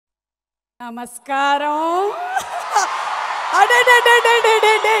నమస్కారం.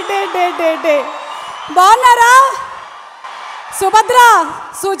 బాగున్నారా? సుభద్ర,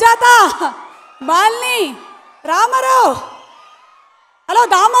 సుజాత, బాల్ని, రామారావు, హలో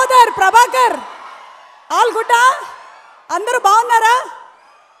దామోదర్, ప్రభాకర్, ఆల్ గుడ్డా, అందరూ బాగున్నారా?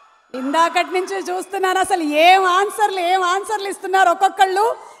 ఇందాకటి నుంచి చూస్తున్నాను, అసలు ఏం ఆన్సర్లు ఇస్తున్నారు. ఒక్కొక్కళ్ళు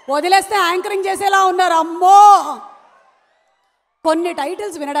వదిలేస్తే యాంకరింగ్ చేసేలా ఉన్నారు. అమ్మో, కొన్ని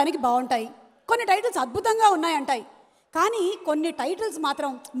టైటిల్స్ వినడానికి బాగుంటాయి, కొన్ని టైటిల్స్ అద్భుతంగా ఉన్నాయంటాయి, కానీ కొన్ని టైటిల్స్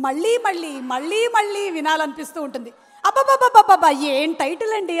మాత్రం మళ్ళీ మళ్ళీ మళ్ళీ మళ్ళీ వినాలనిపిస్తూ ఉంటుంది. అబ్బబ్బబ్బబ్బబ్బా, ఏం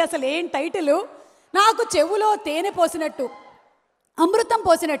టైటిల్ అండి, అసలు ఏం టైటిల్! నాకు చెవులో తేనె పోసినట్టు, అమృతం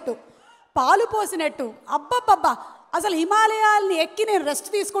పోసినట్టు, పాలు పోసినట్టు, అబ్బబ్బబ్బా, అసలు హిమాలయాల్ని ఎక్కి నేను రెస్ట్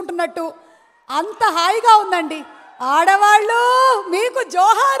తీసుకుంటున్నట్టు అంత హాయిగా ఉందండి. ఆడవాళ్ళు మీకు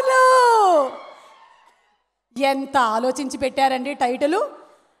జోహార్లు. ఎంత ఆలోచించి పెట్టారండి టైటిల్.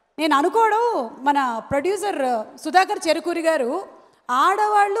 నేను అనుకోవడం, మన ప్రొడ్యూసర్ సుధాకర్ చెరుకూరి గారు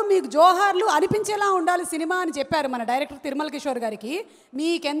ఆడవాళ్ళు మీకు జోహార్లు అనిపించేలా ఉండాలి సినిమా అని చెప్పారు మన డైరెక్టర్ తిరుమల కిషోర్ గారికి.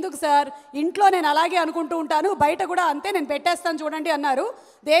 మీకెందుకు సార్, ఇంట్లో నేను అలాగే అనుకుంటూ ఉంటాను, బయట కూడా అంతే, నేను పెట్టేస్తాను చూడండి అన్నారు.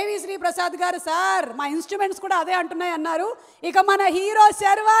 దేవి శ్రీ ప్రసాద్ గారు, సార్ మా ఇన్స్ట్రుమెంట్స్ కూడా అదే అంటున్నాయి అన్నారు. ఇక మన hero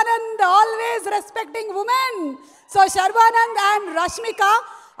Sharwanand, always respecting women. So Sharwanand and Rashmika,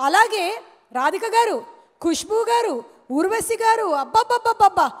 అలాగే రాధిక గారు, ఖుష్బూ గారు, ఊర్వశి గారు,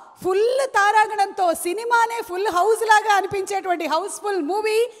 అబ్బబ్బబ్బబ్బబ్బా, ఫుల్ తారాగణంతో సినిమానే ఫుల్ హౌస్ లాగా అనిపించేటువంటి హౌస్ఫుల్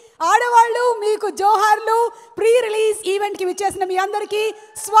మూవీ ఆడవాళ్ళు మీకు జోహార్లు ప్రీ రిలీజ్ ఈవెంట్కి విచ్చేసిన మీ అందరికీ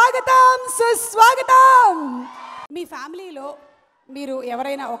స్వాగతం, సుస్వాగతం. మీ ఫ్యామిలీలో మీరు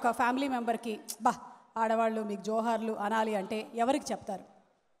ఎవరైనా ఒక ఫ్యామిలీ మెంబర్కి ఆడవాళ్ళు మీకు జోహార్లు అనాలి అంటే ఎవరికి చెప్తారు?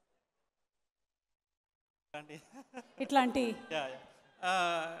 ఇట్లాంటి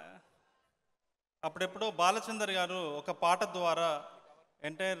అప్పుడెప్పుడో బాలచందర్ గారు ఒక పాట ద్వారా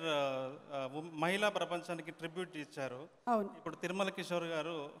ఎంటైర్ మహిళా ప్రపంచానికి ట్రిబ్యూట్ ఇచ్చారు. ఇప్పుడు తిరుమల కిషోర్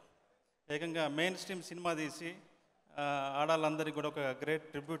గారు ఏకంగా మెయిన్ స్ట్రీమ్ సినిమా తీసి ఆడాళ్ళందరికీ కూడా ఒక గ్రేట్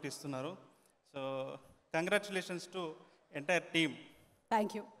ట్రిబ్యూట్ ఇస్తున్నారు. So congratulations to entire team.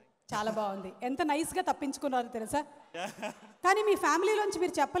 Thank you, చాలా బాగుంది. ఎంత నైస్గా తప్పించుకున్నారు తెలుసా. కానీ మీ ఫ్యామిలీలోంచి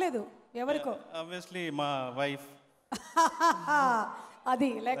మీరు చెప్పలేదు ఎవరికో? ఆబ్వియస్లీ మా వైఫ్. అది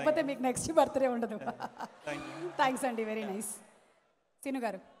లేకపోతే మీకు నెక్స్ట్ బర్త్డే ఉండదు. థ్యాంక్స్ అండి, వెరీ నైస్. సీను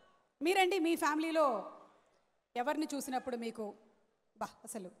గారు, మీరండి మీ ఫ్యామిలీలో ఎవరిని చూసినప్పుడు మీకు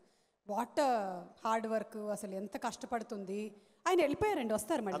అసలు వాట్ హార్డ్ వర్క్, అసలు ఎంత కష్టపడుతుంది, ఆయన వెళ్ళిపోయారండి,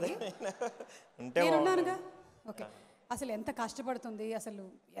 వస్తారు మళ్ళీ, నేనున్నానుగా, ఓకే, అసలు ఎంత కష్టపడుతుంది, అసలు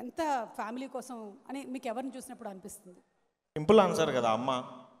ఎంత ఫ్యామిలీ కోసం అని మీకు ఎవరిని చూసినప్పుడు అనిపిస్తుంది? సింపుల్ ఆన్సర్ కదా, అమ్మ.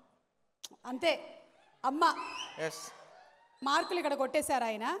 అంతే, అమ్మ. మార్కులు ఇక్కడ కొట్టేశారు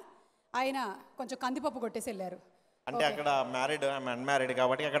ఆయన కొంచెం కందిపప్పు కొట్టేసి వెళ్ళారు. అంటే అక్కడ మ్యారీడ్, అన్మ్యారీడ్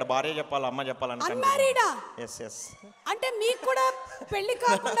కాబట్టి అక్కడ భార్య చెప్పాలి, అమ్మ చెప్పాలని. అన్మ్యారీడా? అంటే మీకు కూడా పెళ్లి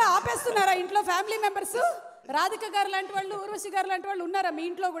కాకుండా ఆపేస్తున్నారా ఇంట్లో ఫ్యామిలీ మెంబర్స్? రాధిక గారు లాంటి వాళ్ళు, ఊర్వశి గారు లాంటి వాళ్ళు ఉన్నారా మీ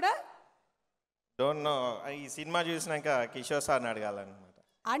ఇంట్లో కూడా? డోంట్ నో, ఈ సినిమా చూసినాక కిషోర్ సార్ని అడగాలన్నమాట.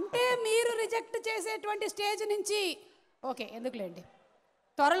 అంటే మీరు రిజెక్ట్ చేసేటువంటి స్టేజ్ నుంచి, ఓకే ఎందుకులేండి,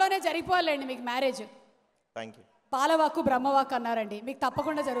 త్వరలోనే జరిగిపోవాలండి మీకు మ్యారేజ్. Thank you. పాలవాక్కు బ్రహ్మవాక్కు అన్నారండి, మీకు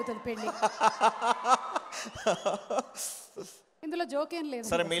తప్పకుండా జరుగుతుంది పెళ్లి. ఇందులో జోకేం లేదు.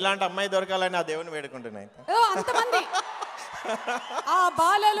 సరే, మీలాంటి అమ్మాయి దొరకాలని ఆ దేవుని వేడుకుంటున్నాయి. అంతమంది ఆ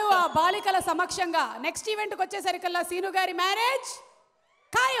బాలలు, ఆ బాలికల సమక్షంగా నెక్స్ట్ ఈవెంట్కి వచ్చేసరికల్లా సీను గారి మ్యారేజ్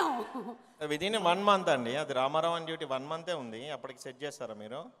ఖాయం. విదిన్ 1 month అండి, అది రామారావు అని డ్యూటీ 1 month ఉంది. అప్పటికి సెట్ చేస్తారా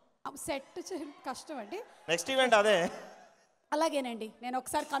మీరు? సెట్ కష్టం అండి. నెక్స్ట్ ఈవెంట్ అదే. అలాగేనండి, నేను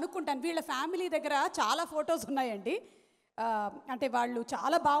ఒకసారి కనుక్కుంటాను. వీళ్ళ ఫ్యామిలీ దగ్గర చాలా ఫొటోస్ ఉన్నాయండి. అంటే వాళ్ళు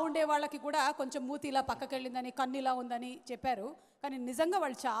చాలా బాగుండే వాళ్ళకి కూడా కొంచెం మూతి ఇలా పక్కకి వెళ్ళిందని, కన్నిలా ఉందని చెప్పారు, కానీ నిజంగా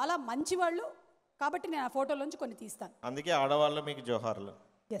వాళ్ళు చాలా మంచి వాళ్ళు కాబట్టి నేను ఆ ఫోటోలోంచి కొన్ని తీస్తాను. అందుకే ఆడవాళ్ళు మీకు జోహార్లు.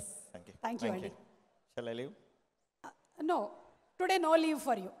 ఎస్, థ్యాంక్ యూ అండి. Shall I leave? No, today no leave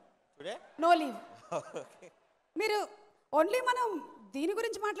for you. Today no leave. మీరు ఓన్లీ మనం దీని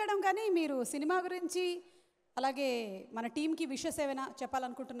గురించి మాట్లాడాం, కానీ మీరు సినిమా గురించి అలాగే మన టీంకి విషెస్ ఏమైనా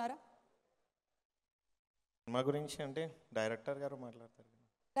చెప్పాలనుకుంటున్నారా? సినిమా గురించి అంటే డైరెక్టర్ గారు మాట్లాడతారు.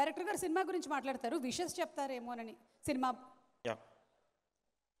 డైరెక్టర్ గారు సినిమా గురించి మాట్లాడతారు, wishes చెప్తారేమోనని. Cinema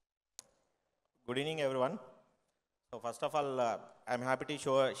good evening everyone. So first of all I'm happy to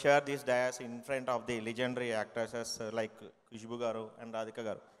share this dais in front of the legendary actresses like Khushbu గారు అండ్ రాధిక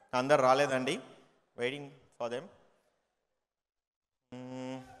గారు. అందరు రాలేదండి, వెయిటింగ్ ఫర్ దెమ్.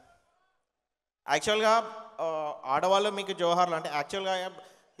 యాక్చువల్గా ఆడవాళ్ళు మీకు జోహార్లు అంటే యాక్చువల్గా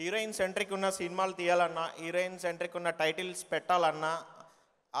హీరోయిన్ సెంట్రిక్ ఉన్న సినిమాలు తీయాలన్నా, హీరోయిన్ సెంట్రిక్ ఉన్న టైటిల్స్ పెట్టాలన్నా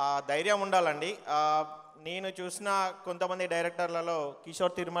ధైర్యం ఉండాలండి. నేను చూసిన కొంతమంది డైరెక్టర్లలో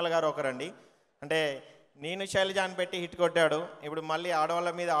కిషోర్ తిరుమల గారు ఒకరండి. అంటే నేను శైలజ అని పెట్టి హిట్ కొట్టాడు, ఇప్పుడు మళ్ళీ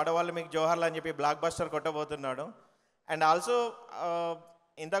ఆడవాళ్ళు మీకు జోహార్లు అని చెప్పి బ్లాక్ బస్టర్ కొట్టబోతున్నాడు. అండ్ ఆల్సో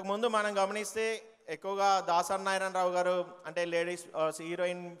ఇంతకుముందు మనం గమనిస్తే ఎక్కువగా దాసరి నారాయణ రావు గారు అంటే లేడీస్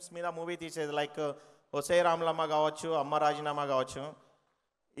హీరోయిన్స్ మీద మూవీ తీసేది, లైక్ ఒసే రామలమ్మ కావచ్చు, అమ్మ రాజీనామా కావచ్చు.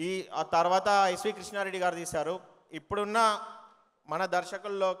 ఆ తర్వాత ఎస్వి కృష్ణారెడ్డి గారు తీశారు. ఇప్పుడున్న మన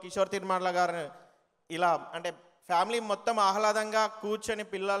దర్శకుల్లో కిషోర్ తిరుమల గారు ఇలా అంటే ఫ్యామిలీ మొత్తం ఆహ్లాదంగా కూర్చొని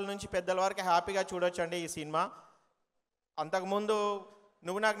పిల్లల నుంచి పెద్దల వరకు హ్యాపీగా చూడొచ్చండి ఈ సినిమా. అంతకుముందు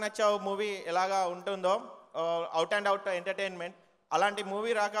నువ్వు నాకు నచ్చావు మూవీ ఎలాగా ఉంటుందో అవుట్ అండ్ అవుట్ ఎంటర్టైన్మెంట్, అలాంటి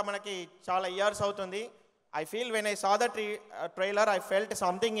మూవీ రాక మనకి చాలా ఇయర్స్ అవుతుంది. I feel when I saw the trailer I felt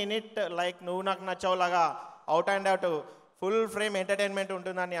something in it, like నువ్వు నాకు నచ్చావు లాగా out and out full frame entertainment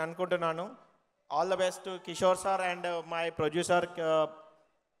ఉంటుందని అనుకుంటున్నాను. All the best Kishore sir and my producer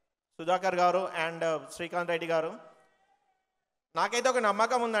Sudhakar గారు అండ్ శ్రీకాంత్ రెడ్డి గారు. నాకైతే ఒక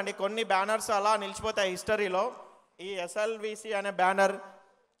నమ్మకం ఉందండి, కొన్ని బ్యానర్స్ అలా నిలిచిపోతాయి హిస్టరీలో. ఈ SLVC అనే బ్యానర్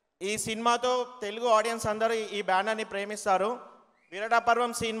ఈ సినిమాతో తెలుగు ఆడియన్స్ అందరూ ఈ బ్యానర్ని ప్రేమిస్తారు.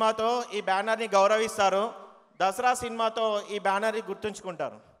 విరాటపర్వం సినిమాతో ఈ బ్యానర్ని గౌరవిస్తారు. దసరా సినిమాతో ఈ బ్యానర్ని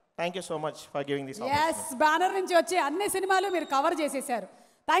గుర్తుంచుకుంటారు. Thank you so much for giving this. Yes, banner నుంచి వచ్చే అన్ని సినిమాలు మీరు కవర్ చేసేసారు.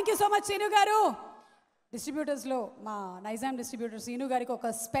 Thank you so much scene గారు. డిస్ట్రిబ్యూటర్స్లో మా నైజాం డిస్ట్రిబ్యూటర్ సీను గారికి ఒక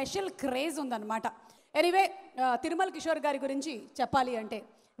స్పెషల్ క్రేజ్ ఉందన్నమాట. ఎనీవే, తిరుమల కిషోర్ గారి గురించి చెప్పాలి అంటే,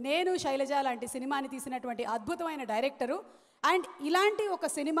 నేను శైలజ లాంటి సినిమాని తీసినటువంటి అద్భుతమైన డైరెక్టరు. అండ్ ఇలాంటి ఒక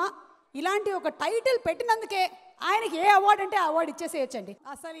సినిమా, ఇలాంటి ఒక టైటిల్ పెట్టినందుకే ఆయనకి ఏ అవార్డు అంటే ఆ అవార్డు ఇచ్చేసేయచ్చండి.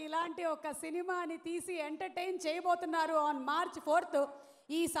 అసలు ఇలాంటి ఒక సినిమాని తీసి ఎంటర్టైన్ చేయబోతున్నారు ఆన్ March 4th.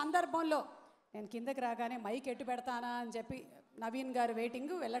 ఈ సందర్భంలో నేను కిందకి రాగానే మైక్ ఎట్టు పెడతానా అని చెప్పి నవీన్ గారు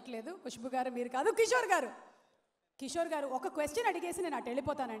వెయిటింగ్, వెళ్ళట్లేదు. ఖుష్బు గారు మీరు కాదు, కిషోర్ గారు ఒక క్వశ్చన్ అడిగేసి నేను అటు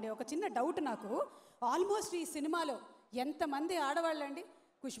వెళ్ళిపోతానండి. ఒక చిన్న డౌట్ నాకు. ఆల్మోస్ట్ ఈ సినిమాలో ఎంతమంది ఆడవాళ్ళు అండి?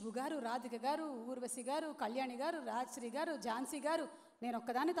 ఖుష్బు గారు, రాధిక గారు, ఊర్వశి గారు, కళ్యాణి గారు, రాజ్శ్రీ గారు, ఝాన్సీ గారు, నేను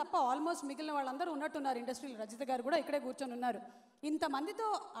ఒక్కదాన్ని తప్ప ఆల్మోస్ట్ మిగిలిన వాళ్ళందరూ ఉన్నట్టున్నారు ఇండస్ట్రీలో. రజిత గారు కూడా ఇక్కడే కూర్చొని ఉన్నారు. ఇంతమందితో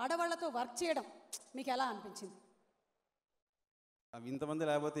ఆడవాళ్లతో వర్క్ చేయడం మీకు ఎలా అనిపించింది? ఇంతమంది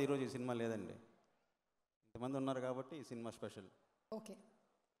లేకపోతే ఈరోజు ఈ సినిమా లేదండి. ఇంతమంది ఉన్నారు కాబట్టి ఈ సినిమా స్పెషల్. ఓకే,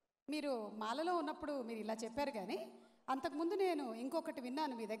 మీరు మాలలో ఉన్నప్పుడు మీరు ఇలా చెప్పారు, కానీ అంతకుముందు నేను ఇంకొకటి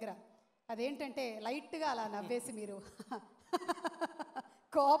విన్నాను మీ దగ్గర. అదేంటంటే లైట్గా అలా నవ్వేసి మీరు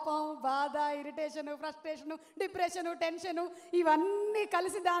కోపం, బాధ, ఇరిటేషను, ఫ్రస్ట్రేషను, డిప్రెషను, టెన్షను ఇవన్నీ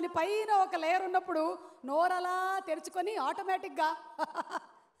కలిసి దానిపైన ఒక లేయర్ ఉన్నప్పుడు నోరలా తెరుచుకొని ఆటోమేటిక్గా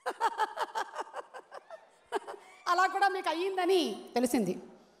అలా కూడా మీకు అయ్యిందని తెలిసింది.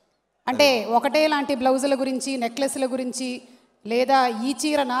 అంటే ఒకటే లాంటి బ్లౌజుల గురించి, నెక్లెస్ల గురించి, లేదా ఈ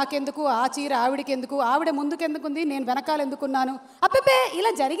చీర నాకెందుకు, ఆ చీర ఆవిడకి ఎందుకు, ఆవిడ ముందుకెందుకుంది, నేను వెనకాల ఎందుకున్నాను, అబ్బే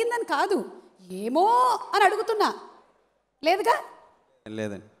ఇలా జరిగిందని కాదు, ఏమో అని అడుగుతున్నా. లేదుగా?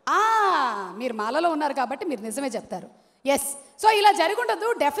 లేదండి. మీరు మాలలో ఉన్నారు కాబట్టి మీరు నిజమే చెప్తారు. ఎస్, సో ఇలా జరుగుండదు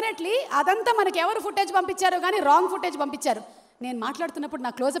డెఫినెట్లీ. అదంతా మనకి ఎవరు ఫుటేజ్ పంపించారో కానీ రాంగ్ ఫుటేజ్ పంపించారు. నేను మాట్లాడుతున్నప్పుడు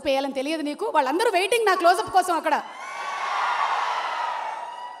నా క్లోజప్ వేయాలని తెలియదు నీకు. వాళ్ళందరూ వెయిటింగ్ నా క్లోజప్ కోసం అక్కడ.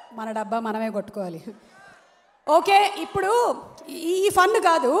 మన డబ్బా మనమే కొట్టుకోవాలి. ఓకే, ఇప్పుడు ఈ ఫన్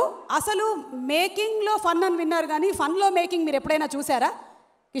కాదు, అసలు మేకింగ్లో ఫన్ అని విన్నారు, కానీ ఫన్లో మేకింగ్ మీరు ఎప్పుడైనా చూసారా?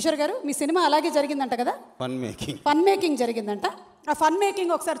 కిషోర్ గారు, మీ సినిమా అలాగే జరిగిందంట కదా? ఫన్ మేకింగ్ జరిగిందంట. ఆ ఫన్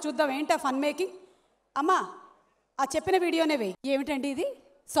మేకింగ్ ఒకసారి చూద్దాం. ఏంటి ఆ ఫన్ మేకింగ్? అమ్మా, ఆ చెప్పిన వీడియోనే వేయి. ఏమిటండి ఇది?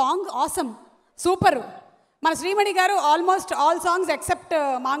 Song awesome, super. మన శ్రీమణి గారు ఆల్మోస్ట్ ఆల్ సాంగ్స్ ఎక్సెప్ట్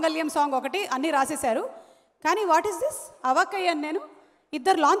మాంగళ్యం సాంగ్ ఒకటి అన్నీ రాసేశారు. కానీ వాట్ ఈస్ దిస్? అవాక్కయ్యాను నేను.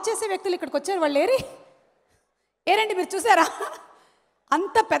 ఇద్దరు లాంచ్ చేసే వ్యక్తులు ఇక్కడికి వచ్చారు, వాళ్ళు ఏరండి మీరు చూసారా?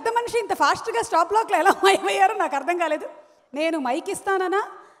 అంత పెద్ద మనిషి ఇంత ఫాస్ట్గా స్టాప్ లాక్లో ఎలా మాయమయ్యారో నాకు అర్థం కాలేదు. నేను మైక్ ఇస్తానన్నా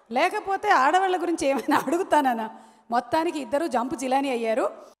లేకపోతే ఆడవాళ్ళ గురించి ఏమైనా అడుగుతానన్నా, మొత్తానికి ఇద్దరు జంపు జిలాని అయ్యారు.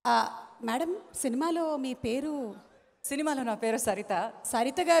 మేడం, సినిమాలో మీ పేరు? సినిమాలో నా పేరు సరిత.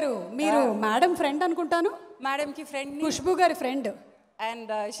 సరిత గారు, మీరు మేడం ఫ్రెండ్ అనుకుంటాను. మేడంకి ఫ్రెండ్, ఖుష్బు గారి friend.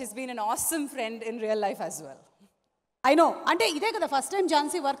 And she's been an awesome friend in real life as well. I know. అంటే ఇదే కదా ఫస్ట్ టైం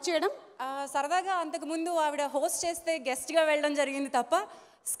ఝాన్సీ వర్క్ చేయడం? సరదాగా అంతకుముందు ఆవిడ హోస్ట్ చేస్తే గెస్ట్గా వెళ్ళడం జరిగింది తప్ప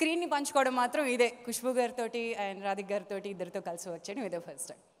స్క్రీన్ని పంచుకోవడం మాత్రం ఇదే. ఖుష్బు గారితో అండ్ రాధిక్ గారితో ఇద్దరితో కలిసి వర్క్ చేయడం ఇదే ఫస్ట్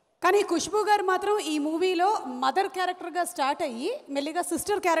టైం. కానీ ఖుష్బు గారు మాత్రం ఈ మూవీలో మదర్ క్యారెక్టర్గా స్టార్ట్ అయ్యి మెల్లిగా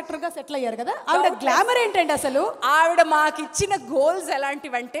సిస్టర్ క్యారెక్టర్గా సెటిల్ అయ్యారు కదా. ఆవిడ గ్లామర్ ఏంటండి అసలు? ఆవిడ మాకు ఇచ్చిన goals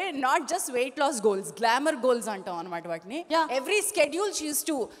ఎలాంటివంటే not just weight loss goals, glamour goals అంటాం అనమాట వాటిని. Every schedule she use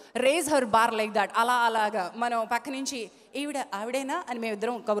to raise her bar like that. అలాగా మనం పక్క నుంచి ఆవిడేనా అని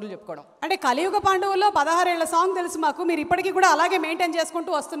మేమిద్దరం కబుర్లు చెప్పుకోవడం. అంటే కలియుగ పాండవుల్లో 16 ఏళ్ల సాంగ్ తెలుసు మాకు. మీరు ఇప్పటికీ కూడా అలాగే మెయింటైన్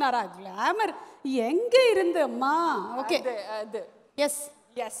చేసుకుంటూ వస్తున్నారా? గ్లామర్ ఎంగే ఇరుంది అమ్మా. Okay, yes.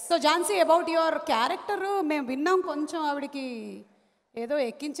 Yes. So Jhansi about your character మేము విన్నాం కొంచెం ఆవిడకి ఏదో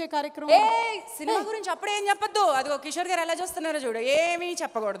ఎక్కించే కార్యక్రమం. ఏ సినిమా గురించి అప్పుడే ఏం చెప్పొద్దు. అదిగో కిషోర్ గారు ఎలా చూస్తున్నారో చూడు, ఏమీ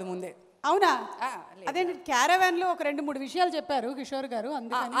చెప్పకూడదు ముందే. అవునా? లేదు. అదే క్యారవాన్ లో ఒక 2-3 విషయాలు చెప్పారు కిషోర్ గారు,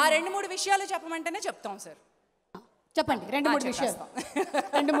 అందుకని ఆ 2-3 విషయాలు చెప్పమంటేనే చెప్తాం సార్. చెప్పండి 2-3 విషయాలు.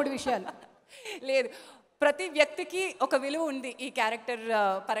 2-3 విషయాలు. లేదు, ప్రతి వ్యక్తికి ఒక విలువ ఉంది ఈ క్యారెక్టర్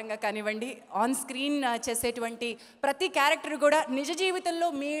పరంగా కానివ్వండి. ఆన్ స్క్రీన్ చేసేటువంటి ప్రతి క్యారెక్టర్ కూడా నిజ జీవితంలో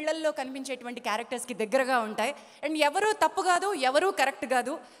మీ ఇళ్లల్లో కనిపించేటువంటి క్యారెక్టర్స్కి దగ్గరగా ఉంటాయి. అండ్ ఎవరూ తప్పు కాదు, ఎవరూ కరెక్ట్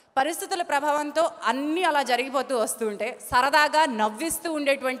కాదు. పరిస్థితుల ప్రభావంతో అన్నీ అలా జరిగిపోతూ వస్తూ ఉంటాయి. సరదాగా నవ్విస్తూ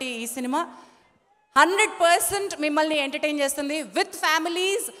ఉండేటువంటి ఈ సినిమా 100% మిమ్మల్ని ఎంటర్టైన్ చేస్తుంది. With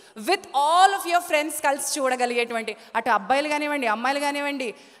families, with all of your friends కలిసి చూడగలిగేటువంటి, అటు అబ్బాయిలు కానివ్వండి, అమ్మాయిలు కానివ్వండి,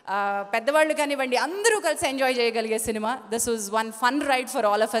 పెద్దవాళ్ళు కానివ్వండి, అందరూ కలిసి ఎంజాయ్ చేయగలిగే cinema. This was one fun ride for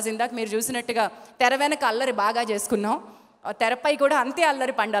all of us. ఇందాక మీరు చూసినట్టుగా తెర వెనక అల్లరి బాగా చేసుకున్నాం, తెరపై కూడా అంతే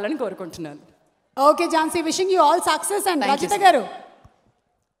అల్లరి పండాలని కోరుకుంటున్నాను. Okay Jhansi, wishing you all success. And Rajitha గారు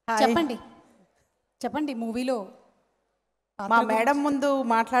చెప్పండి చెప్పండి, మూవీలో మా మేడం ముందు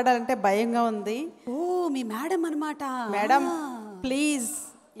మాట్లాడాలంటే భయంగా ఉంది. ఓ మీ మేడం అన్నమాట. మేడం ప్లీజ్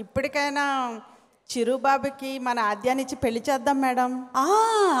ఇప్పటికైనా చిరుబాబుకి మన ఆద్యాన్నిచ్చి పెళ్లి చేద్దాం మేడం.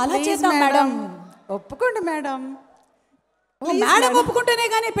 అలా చేద్దాం మేడం. ఒప్పుకోండి మేడం. మేడం ఒప్పుకుంటేనే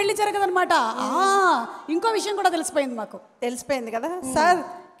కానీ పెళ్లి జరగదనమాట. ఇంకో విషయం కూడా తెలిసిపోయింది మాకు. తెలిసిపోయింది కదా సార్.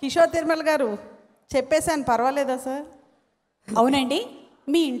 కిషోర్ తిరుమల గారు చెప్పేశాను, పర్వాలేదా సార్? అవునండి,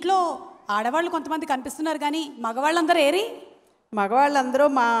 మీ ఇంట్లో ఆడవాళ్ళు కొంతమంది కనిపిస్తున్నారు కానీ మగవాళ్ళందరూ ఏరి? మగవాళ్ళందరూ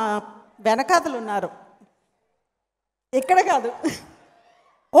మా వెనకాతలు ఉన్నారు, ఇక్కడ కాదు.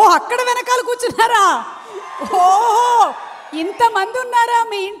 ఓ అక్కడ వెనకాల కూర్చున్నారా? ఓహో, ఇంతమంది ఉన్నారా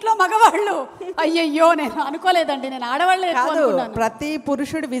మీ ఇంట్లో మగవాళ్ళు? అయ్యయ్యో, నేను అనుకోలేదండి. నేను ఆడవాళ్ళే కాదు, ప్రతి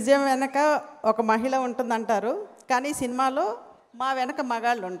పురుషుడి విజయం వెనక ఒక మహిళ ఉంటుందంటారు, కానీ సినిమాలో మా వెనక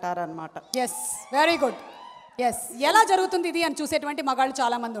మగాళ్ళు ఉంటారనమాట. Yes, very good. ఎస్, ఎలా జరుగుతుంది ఇది అని చూసేటువంటి మగాళ్ళు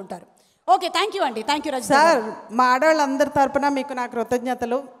చాలా మంది ఉంటారు. ఓకే, థ్యాంక్ యూ అండి. Thank you Rajitha sir. మా ఆడవాళ్ళందరి తరపున మీకు నా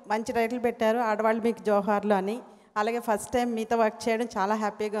కృతజ్ఞతలు. మంచి టైటిల్ పెట్టారు, ఆడవాళ్ళు మీకు జోహార్లు అని. అలాగే ఫస్ట్ టైం మీతో వర్క్ చేయడం చాలా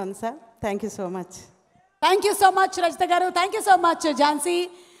హ్యాపీగా ఉంది sir. Thank you so much. Thank you so much Rajitha గారు. Thank you so much Jhansi.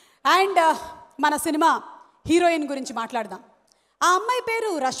 And మన సినిమా హీరోయిన్ గురించి మాట్లాడదాం. ఆ అమ్మాయి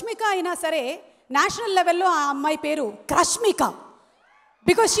పేరు రష్మిక అయినా సరే నేషనల్ లెవెల్లో ఆ అమ్మాయి పేరు క్రష్మిక,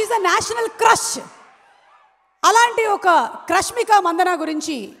 because she a national crush. అలాంటి ఒక క్రష్మిక మందన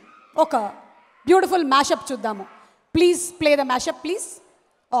గురించి ఒక బ్యూటిఫుల్ మ్యాషప్ చూద్దాము. Please play the mashup please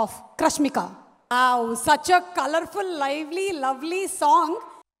of క్రష్మిక. Such a colorful, lively, lovely song.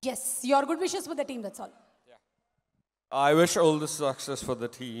 Yes, your good wishes for the team, that's all. I wish all the success for the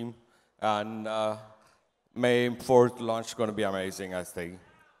team, and May 4th launch is going to be amazing, I think.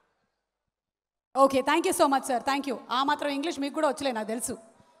 Okay, thank you so much, sir. Thank you. ఆ మాత్రం English మీకు కూడా వచ్చలే నాకు తెలుసు.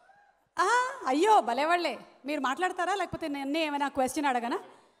 అయ్యో భలేవాళ్లే. మీరు మాట్లాడతారా లేకపోతే నేనే ఏమైనా క్వశ్చన్ అడగనా?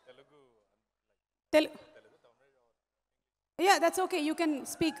 Telugu. Yeah, that's okay. You can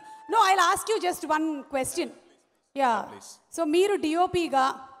speak. No, I'll ask you just one question. Yeah. So మీరు డిఓపిగా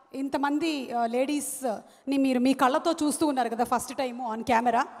ఇంతమంది లేడీస్ని మీరు మీ కళ్ళతో చూస్తూ ఉన్నారు కదా first time on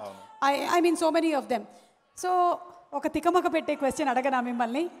camera. I mean so many of them. So ఒక తికమక పెట్టే క్వశ్చన్ అడగనా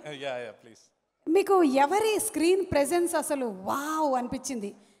మిమ్మల్ని? Please. మీకు ఎవరి స్క్రీన్ ప్రెజెన్స్ అసలు వావ్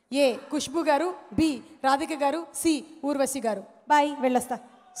అనిపించింది? ఏ ఖుష్బు గారు, బి రాధిక గారు, సి ఊర్వశి గారు. బాయ్, వెళ్ళొస్తా.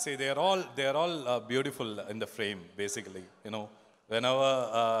 See, they're all beautiful in the frame, basically. You know, whenever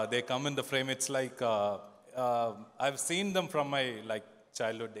they come in the frame, it's like I've seen them from my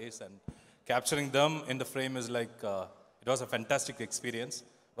childhood days, and capturing them in the frame is like it was a fantastic experience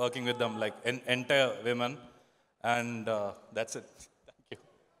working with them, like entire women, and that's it. Thank you.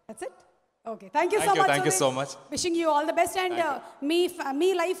 That's it. Okay, thank you so much. Thank you so much. Wishing you all the best. And మీ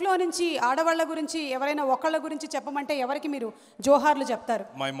లైఫ్లో నుంచి ఆడవాళ్ళ గురించి ఎవరైనా ఒకళ్ళ గురించి చెప్పమంటే ఎవరికి మీరు జోహార్లు చెప్తారు?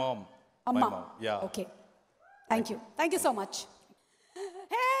 My mom. అమ్మా. My mom. Yeah. Okay. Thank you so much.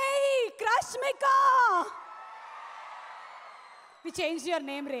 Hey, Krashmika. We changed your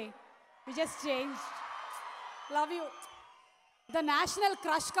name, Ray. We just changed. Love you. The national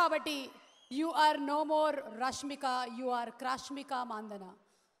crush kabatti. You are no more Rashmika. You are Krashmika Mandanna.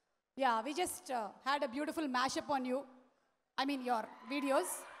 Yeah, we just had a beautiful mashup on you. I mean your videos.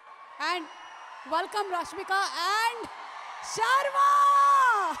 And welcome Rashmika and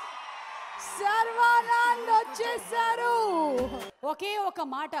Sharwanand వచ్చేసారు. ఒకే ఒక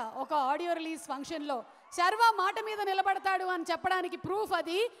మాట ఒక audio release ఫంక్షన్లో శర్వ మాట మీద నిలబడతాడు అని చెప్పడానికి ప్రూఫ్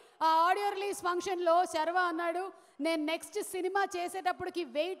అది. ఆ ఆడియో రిలీజ్ ఫంక్షన్లో శర్వ అన్నాడు, నేను నెక్స్ట్ సినిమా చేసేటప్పటికి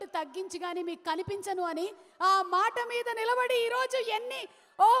వెయిట్ తగ్గించి కానీ మీకు కనిపించను అని. ఆ మాట మీద నిలబడి ఈరోజు ఎన్ని,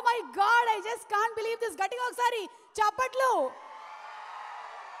 oh my God, I just can't believe this. గట్టిగా ఒకసారి చప్పట్లు.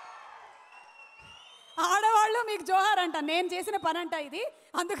 ఆడవాళ్ళు మీకు జోహార్ అంట. నేను చేసిన పని అంట ఇది,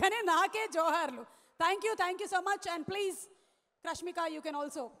 అందుకనే నాకే జోహార్లు. Thank you so much. And please Rashmika, you can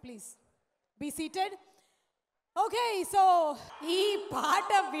also please be seated. Okay, so ఈ పాట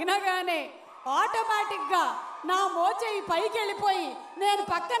వినగానే ఆటోమేటిక్గా నా మోచేయి పైకి వెళ్ళిపోయి నేను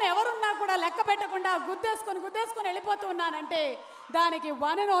పక్కన ఎవరున్నా కూడా లెక్క పెట్టకుండా గుద్దేసుకొని వెళ్ళిపోతూ ఉన్నానంటే దానికి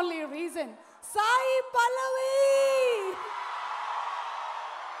one and only reason Sai Pallavi.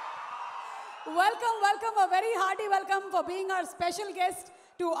 Welcome a very hearty welcome for being our special guest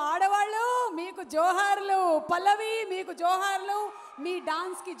to ఆడవాళ్ళు మీకు జోహార్లు. పల్లవి మీకు జోహార్లు, మీ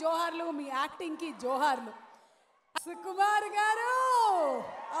డాన్స్కి జోహార్లు, మీ యాక్టింగ్కి జోహార్లు. సుకుమార్ గారు,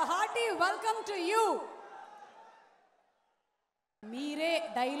 a hearty welcome to you. మీరే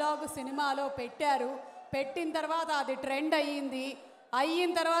డైలాగ్ సినిమాలో పెట్టారు, పెట్టిన తర్వాత అది ట్రెండ్ అయిన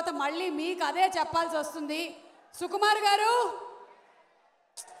తర్వాత మళ్ళీ మీకు అదే చెప్పాల్సి వస్తుంది. సుకుమార్ గారు,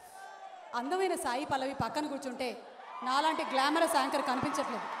 అందమైన సాయి పల్లవి పక్కన కూర్చుంటే నాలాంటి గ్లామరస్ యాంకర్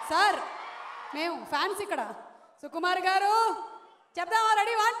కనిపించట్లేదు సార్. మేము ఫ్యాన్స్ ఇక్కడ. సుకుమార్ గారు చెప్దామా?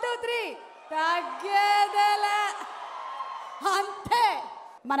 రెడీ, 1 2 3. తగ్గేదేలే. అంతే.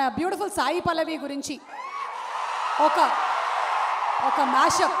 మన బ్యూటిఫుల్ సాయి పల్లవి గురించి ఒక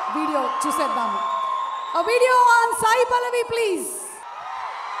మ్యాషప్ వీడియో చూసేద్దాము. Video on Sai Pallavi please.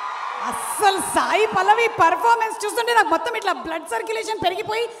 అస్సలు సాయి పల్లవి పర్ఫార్మెన్స్ చూస్తుంటే నాకు మొత్తం ఇట్లా బ్లడ్ సర్క్యులేషన్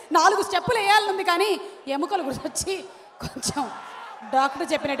పెరిగిపోయి 4 స్టెప్పులు వేయాలనుంది, కానీ ఎముకలు గుర్తొచ్చి కొంచెం డాక్టర్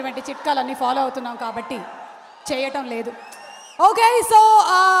చెప్పినటువంటి చిట్కాలన్నీ ఫాలో అవుతున్నాం కాబట్టి చేయటం లేదు. ఓకే, సో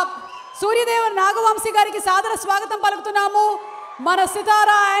సూర్యదేవన్ నాగవంశీ గారికి సాదర స్వాగతం పలుకుతున్నాము. మన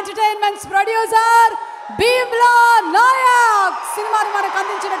సితారా ఎంటర్టైన్మెంట్స్ ప్రొడ్యూసర్ భీమ్లా నాయక్ సినిమాను మనకు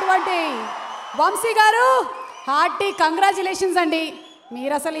అందించినటువంటి వంశీ గారు, హార్టీ కంగ్రాచులేషన్స్ అండి.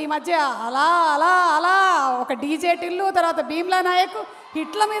 మీరు అసలు ఈ మధ్య అలా అలా అలా ఒక డీజే టిల్లు, తర్వాత భీమ్లా నాయక్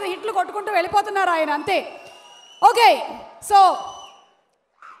హిట్ల మీద హిట్లు కొట్టుకుంటూ వెళ్ళిపోతున్నారు ఆయన, అంతే. ఓకే, సో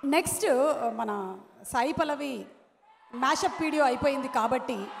నెక్స్ట్ మన సాయి పల్లవి మ్యాషప్ వీడియో అయిపోయింది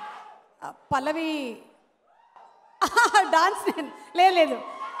కాబట్టి పల్లవి డాన్స్ లేదు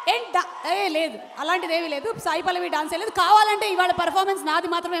లేదు అలాంటిది ఏమీ లేదు. సాయి పల్లవి డాన్స్ లేదు. కావాలంటే ఇవాళ పర్ఫార్మెన్స్ నాది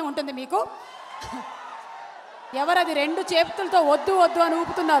మాత్రమే ఉంటుంది మీకు. ఎవరది 2 చేతులతో వద్దు అని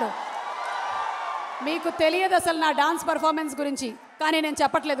ఊపుతున్నారు? మీకు తెలియదు అసలు నా డాన్స్ పర్ఫార్మెన్స్ గురించి, కానీ నేను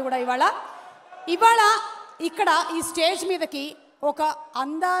చెప్పట్లేదు కూడా. ఇవాళ ఇక్కడ ఈ స్టేజ్ మీదకి ఒక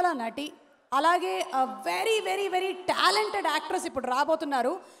అందాల నటి, అలాగే very very very talented actress ఇప్పుడు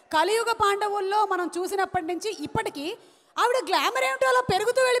రాబోతున్నారు. కలియుగ పాండవుల్లో మనం చూసినప్పటి నుంచి ఇప్పటికీ ఆవిడ గ్లామర్ ఏమిటో అలా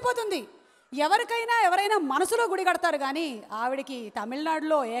పెరుగుతూ వెళ్ళిపోతుంది. ఎవరైనా మనసులో గుడి కడతారు, కానీ ఆవిడకి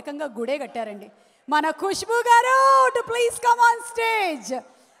తమిళనాడులో ఏకంగా గుడే కట్టారండి. మన ఖుష్బు గారు, to please come on stage.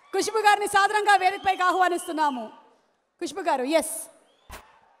 Khushbu గారిని సాదరంగా వేదికపైకి ఆహ్వానిస్తున్నాము. ఖుష్బు గారు, ఎస్.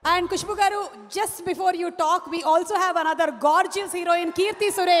 అండ్ ఖుష్బు గారు, just before you talk, we also have another gorgeous heroine Keerthy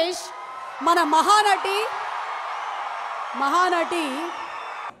Suresh, మన Mahanati.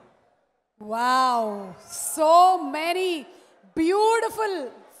 Wow, so many beautiful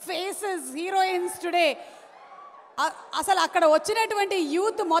faces heroines today. అసలు అక్కడ వచ్చినటువంటి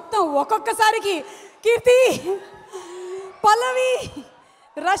యూత్ మొత్తం ఒక్కొక్కసారికి కీర్తి, పల్లవి,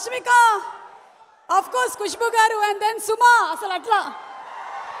 రష్మిక, ఆఫ్ కోర్స్ ఖుష్బు గారు, అండ్ దెన్ సుమా. అసలు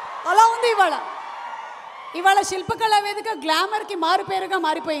అలా ఉంది ఇవాళ శిల్పకళా వేదిక గ్లామర్కి మారుపేరుగా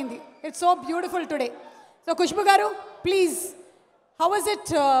మారిపోయింది. It's so beautiful today. So Khushbu గారు, please, how was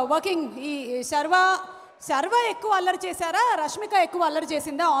it working? ఈ శర్వ ఎక్కువ అల్లరి చేశారా, రష్మిక ఎక్కువ అల్లరి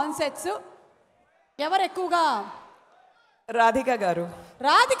చేసిందా ఆన్ సెట్స్? ఎవరు ఎక్కువగా? రాధిక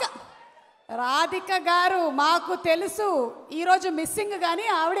గారు మాకు తెలుసు, ఈరోజు మిస్సింగ్, కానీ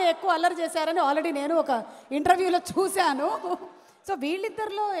ఆవిడే ఎక్కువ అల్లరి చేశారని ఆల్రెడీ నేను ఒక ఇంటర్వ్యూలో చూశాను. సో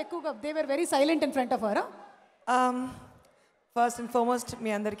వీళ్ళిద్దరిలో ఎక్కువగా they were very silent in front of her. First and foremost మీ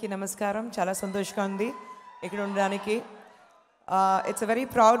అందరికీ నమస్కారం. చాలా సంతోషంగా ఉంది ఇక్కడ ఉండడానికి. It's a very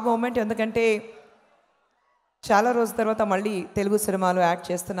proud moment, ఎందుకంటే చాలా రోజుల తర్వాత మళ్ళీ తెలుగు సినిమాలో యాక్ట్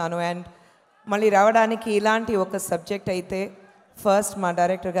చేస్తున్నాను. అండ్ మళ్ళీ రావడానికి ఇలాంటి ఒక సబ్జెక్ట్ అయితే ఫస్ట్ మా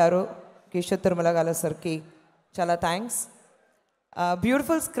డైరెక్టర్ గారు కిషోర్ తిరుమల గారు సార్కి చాలా థ్యాంక్స్.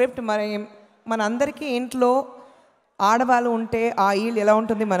 Beautiful script. మన అందరికీ ఇంట్లో ఆడవాళ్ళు ఉంటే ఆ ఈల్ ఎలా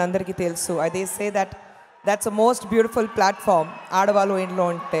ఉంటుంది మనందరికీ తెలుసు. They say that's a most beautiful platform ఆడవాళ్ళు ఇంట్లో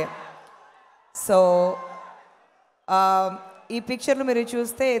ఉంటే. సో ఈ పిక్చర్లు మీరు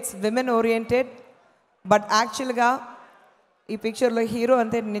చూస్తే ఇట్స్ విమెన్ ఓరియంటెడ్, బట్ యాక్చువల్గా ఈ పిక్చర్లో హీరో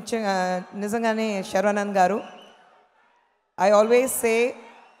అంతే నిజంగానే శర్వానంద్ గారు. I always say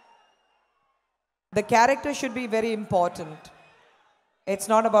the character should be very important. It's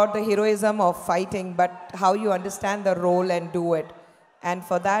not about the heroism of fighting, but how you understand the role and do it. And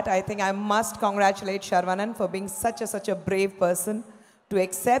for that, I think I must congratulate Sharwanand for being such a brave person to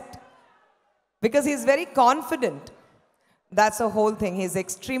accept, because he's very confident. That's the whole thing. He's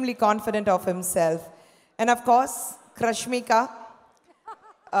extremely confident of himself. And of course, Rashmika,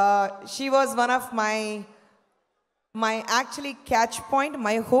 she was one of my actually catch point,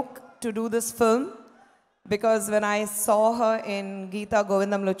 my hook to do this film, because when I saw her in Geeta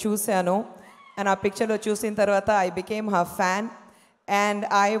Govindamlo chusano, and a picture lo chusin tarvata I became her fan, and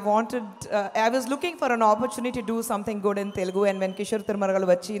I was looking for an opportunity to do something good in Telugu, and when Kishore Tirumala garu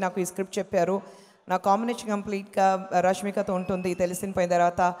vachi naku ee script chepparu, na combination complete ga Rashmika tho untundi telisin poyin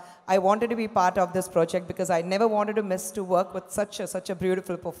tarvata I wanted to be part of this project, because I never wanted to miss to work with such a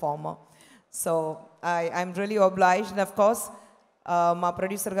beautiful performer. So I'm really obliged, and of course my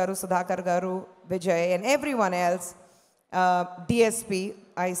producer garu Sudhakar garu, Vijay, and everyone else, DSP,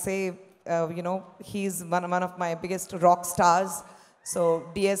 I say he's one of my biggest rock stars. So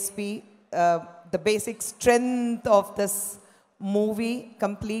DSP, the basic strength of this movie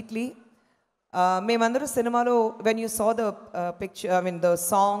completely. మేమందరూ సినిమాలో when you saw the picture, I mean the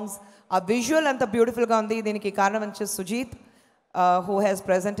songs, a visual అంత బ్యూటిఫుల్గా ఉంది. దీనికి కారణం వచ్చి Sujeeth, who has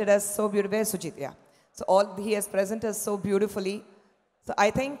presented us so beautifully. Sujit, yeah. So he has presented us so beautifully. So I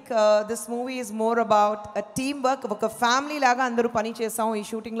think this movie is more about a teamwork, ఒక family లాగా అందరూ పని చేసాం ఈ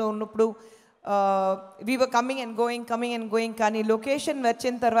షూటింగ్లో ఉన్నప్పుడు. We were coming and going, కానీ location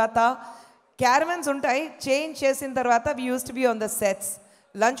వచ్చిన తర్వాత క్యారవన్స్ ఉంటాయి, చేంజ్ చేసిన తర్వాత we used to be on the sets.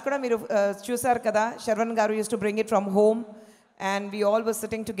 Lunch కూడా మీరు చూసారు కదా, శర్వణ్ గారు used to bring it from home, and we all were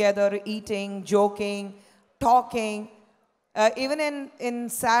sitting together, eating, joking, talking. Even in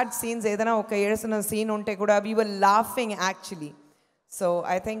sad scenes, ఏదైనా ఒక ఏడుస్తున్న సీన్ ఉంటే కూడా we were laughing actually. So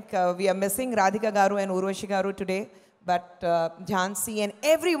I think we are missing Radhika garu and Urvashi garu today, but Jhansi and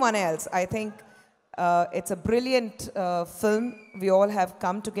everyone else, I think it's a brilliant film. We all have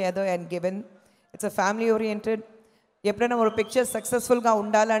come together and given. It's a family oriented. ఎప్పుడైనా ఒక picture సక్సెస్ఫుల్గా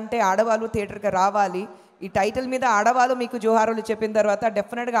ఉండాలంటే ఆడవాళ్ళు థియేటర్కి రావాలి. ఈ title మీద ఆడవాళ్ళు మీకు జోహారులు చెప్పిన తర్వాత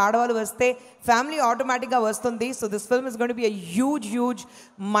డెఫినెట్గా ఆడవాళ్ళు వస్తే ఫ్యామిలీ ఆటోమేటిక్గా వస్తుంది. So this film is going to be a huge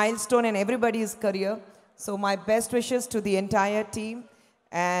milestone in everybody's career. So my best wishes to the entire team,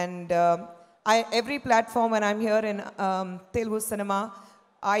 and every platform when I'm here in Telugu cinema,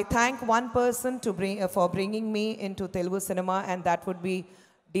 I thank one person for bringing me into Telugu cinema, and that would be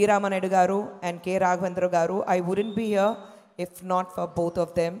D. Ramanaydu garu and K. Raghavendra garu. I wouldn't be here if not for both of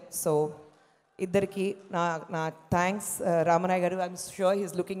them. So iddarki na thanks. Ramanaydu garu, I'm sure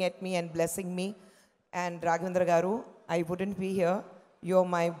he's looking at me and blessing me, and Raghavendra garu, I wouldn't be here. You're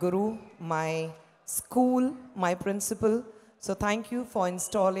my guru, my school, my principal. So thank you for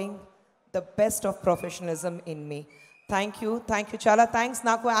installing the best of professionalism in me. Thank you chala thanks.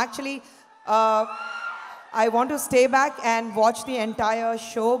 Naku actually I want to stay back and watch the entire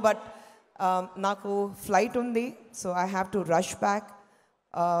show, but naku flight undi, so I have to rush back.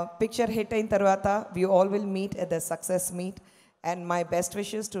 Picture hit ayin tarvata we all will meet at the success meet, and my best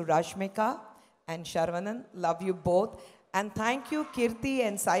wishes to Rashmika and Sharwanand. Love you both, and thank you Kirti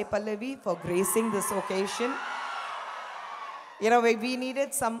and Sai Pallavi for gracing this occasion. We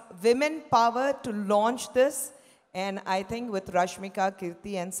needed some women power to launch this, and I think with Rashmika,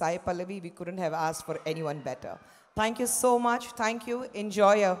 Kirti and Sai Pallavi, we couldn't have asked for anyone better. Thank you so much. Thank you.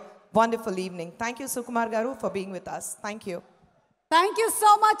 Enjoy a wonderful evening. Thank you, Sukumar Garu, for being with us. Thank you. Thank you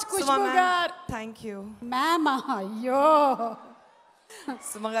so much, Kushbu gar. Thank you. Ma'am, ayyo.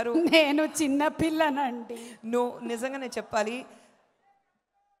 Suma garu, నేను చిన్న పిల్లనండి. No, నిజంగానే చెప్పాలి,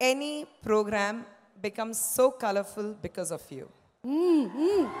 any program becomes so colorful because of you.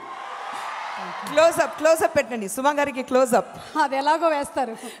 Close up పెట్టండి సుమా గారికి, close up. అది ఎలాగో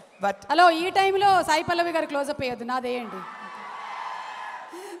వేస్తారు. But hello, ఈ టైంలో సాయి పల్లవి గారు క్లోజ్ అప్ వేయద్దు, నాదేయండి.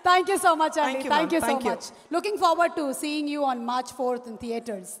 థ్యాంక్ యూ సో మచ్ అండి. Thank you so much. Looking forward to seeing you on March 4th in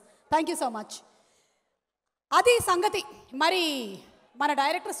theatres. Thank you so much. అది సంగతి. మరి మన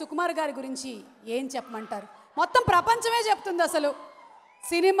డైరెక్టర్ సుకుమార్ గారి గురించి ఏం చెప్పమంటారు? మొత్తం ప్రపంచమే చెప్తుంది అసలు.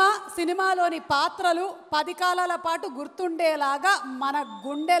 సినిమాలోని పాత్రలు 10 కాలాల పాటు గుర్తుండేలాగా మన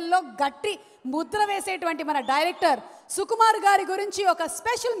గుండెల్లో గట్టి ముద్ర వేసేటువంటి మన డైరెక్టర్ సుకుమార్ గారి గురించి ఒక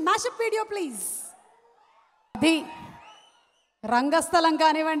స్పెషల్ మ్యాషప్ వీడియో ప్లీజ్. అది రంగస్థలం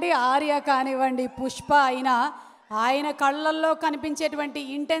కానివ్వండి, ఆర్య కానివ్వండి, పుష్ప అయినా ఆయన కళ్ళల్లో కనిపించేటువంటి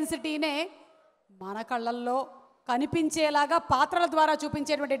ఇంటెన్సిటీనే మన కళ్ళల్లో కనిపించేలాగా పాత్రల ద్వారా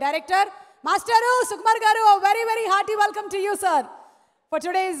చూపించేటువంటి డైరెక్టర్ మాస్టరు సుకుమార్ గారు. Very very hearty welcome to you sir for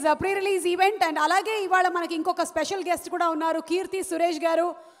today's pre release event. And అలాగే ఇవాళ మనకి ఇంకొక స్పెషల్ గెస్ట్ కూడా ఉన్నారు, కీర్తి సురేష్ గారు,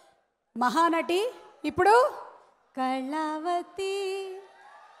 మహానటి. ఇప్పుడు కళావతి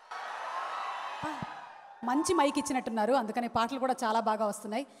మంచి మైక్ ఇచ్చినట్టున్నారు, అందుకని పాటలు కూడా చాలా బాగా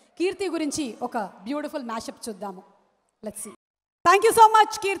వస్తున్నాయి. కీర్తి గురించి ఒక బ్యూటిఫుల్ మ్యాషప్ చూద్దాము. Let's see. Thank you so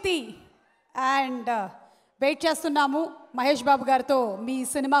much Keerthi. And wait చేస్తున్నాము మహేష్ బాబు గారితో మీ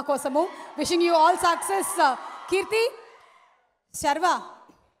సినిమా కోసము. విషింగ్ యూ ఆల్ సక్సెస్ కీర్తి. శర్వ,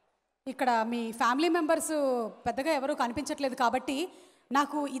 ఇక్కడ మీ ఫ్యామిలీ మెంబర్స్ పెద్దగా ఎవరు కనిపించట్లేదు కాబట్టి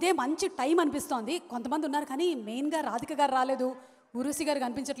నాకు ఇదే మంచి టైం అనిపిస్తోంది. కొంతమంది ఉన్నారు కానీ మెయిన్గా రాధిక గారు రాలేదు, ఉరుసి గారు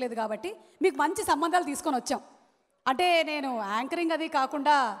కనిపించట్లేదు కాబట్టి మీకు మంచి సంబంధాలు తీసుకొని వచ్చాం. అంటే నేను యాంకరింగ్ అది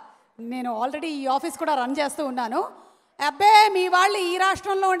కాకుండా నేను ఆల్రెడీ ఈ ఆఫీస్ కూడా రన్ చేస్తూ ఉన్నాను. అబ్బే మీ వాళ్ళు ఈ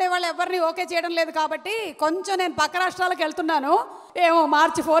రాష్ట్రంలో ఉండే వాళ్ళు ఎవరిని ఓకే చేయడం లేదు కాబట్టి కొంచెం నేను పక్క రాష్ట్రాలకు వెళ్తున్నాను. ఏమో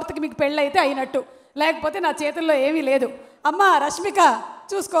March 4th మీకు పెళ్ళి అయితే అయినట్టు, లేకపోతే నా చేతుల్లో ఏమీ లేదు. అమ్మ రష్మిక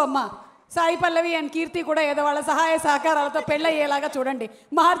చూసుకో అమ్మా, సాయి పల్లవి అండ్ కీర్తి కూడా ఏదో వాళ్ళ సహాయ సహకారాలతో పెళ్ళయ్యేలాగా చూడండి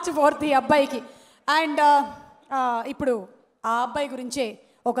March 4th ఈ అబ్బాయికి. అండ్ ఇప్పుడు ఆ అబ్బాయి గురించే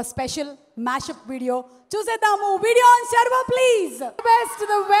ఒక స్పెషల్ మ్యాషప్ వీడియో చూసేద్దాము. Video on Sharva please. Best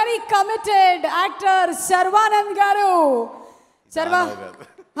the very committed actor Sharwanand గారు. శర్వ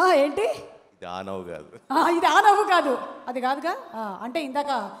ఏంటి ఇది ఆనవ్వు కాదు, అది కాదుగా. అంటే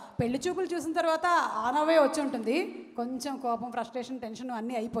ఇందాక పెళ్లి చూపులు చూసిన తర్వాత ఆనవ్వే వచ్చి ఉంటుంది. కొంచెం కోపం, ఫ్రస్ట్రేషన్, టెన్షన్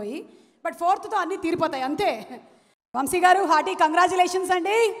అన్నీ అయిపోయి, బట్ 4th అన్నీ తీరిపోతాయి అంతే. వంశీ గారు హార్టీ కంగ్రాచులేషన్స్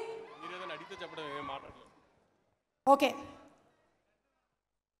అండి. ఓకే,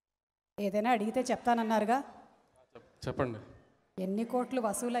 ఏదైనా అడిగితే చెప్తానన్నారుగా, చెప్పండి. ఎన్ని కోట్లు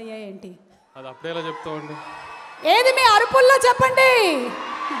వసూలు అయ్యాయి ఏంటి? అది అప్పుడేలా చెప్తామండి? ఏది మీ అరుపుల్లో చెప్పండి.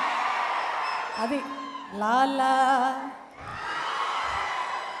 అది లాలా.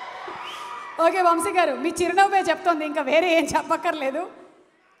 ఓకే వంశీ గారు, మీ చిరునవ్వే చెప్తోంది, ఇంకా వేరే ఏం చెప్పక్కర్లేదు.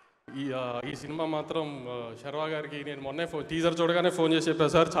 ఈ సినిమా మాత్రం శర్వా గారికి నేను మొన్నే టీజర్ చూడగానే ఫోన్ చేసి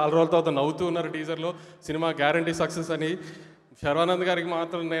చెప్పాను, సార్ చాలా రోజుల తర్వాత నవ్వుతూ ఉన్నారు టీజర్లో, సినిమా గ్యారంటీ సక్సెస్ అని. శర్వానంద్ గారికి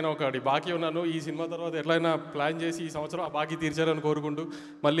మాత్రం నేను ఒకటి బాకీ ఉన్నాను, ఈ సినిమా తర్వాత ఎట్లయినా ప్లాన్ చేసి ఈ సంవత్సరం ఆ బాకీ తీర్చాలని కోరుకుంటూ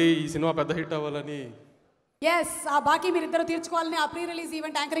మళ్ళీ ఈ సినిమా పెద్ద హిట్ అవ్వాలని. ఎస్, ఆ బాకీ మీరిద్దరూ తీర్చుకోవాలని, ఆ ప్రీ రిలీజ్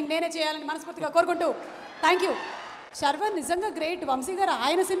ఈవెంట్ యాంకరింగ్ నేనే చేయాలని మనస్ఫూర్తిగా కోరుకుంటూ థ్యాంక్ యూ. శర్వ నిజంగా గ్రేట్. వంశీ గారు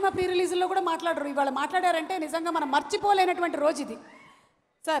ఆయన సినిమా ప్రీ రిలీజ్లో కూడా మాట్లాడరు, ఇవాళ మాట్లాడారంటే నిజంగా మనం మర్చిపోలేనటువంటి రోజు ఇది.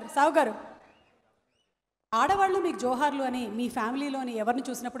 సార్ సావు గారు, ఆడవాళ్ళు మీకు జోహార్లు అని మీ ఫ్యామిలీలోని ఎవరిని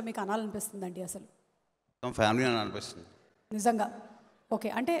చూసినప్పుడు మీకు అనాలనిపిస్తుందండి? అసలు ఫ్యామిలీ అని అనిపిస్తుంది నిజంగా. ఓకే,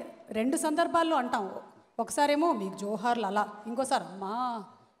 అంటే 2 సందర్భాల్లో అంటాం. ఒకసారేమో మీకు జోహార్లు అలా, ఇంకోసారి అమ్మా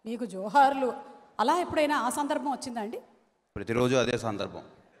మీకు జోహార్లు అలా. ఎప్పుడైనా ఆ సందర్భం వచ్చిందా అండి? ప్రతిరోజు అదే సందర్భం.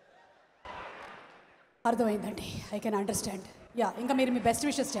 అర్థమైందండి, ఐ కెన్ అండర్స్టాండ్. యా, ఇంకా మీరు మీ బెస్ట్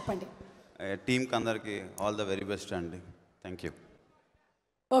విషెస్ చెప్పండి. టీంకి అందరికీ ఆల్ ద వెరీ బెస్ట్ అండి. Thank you.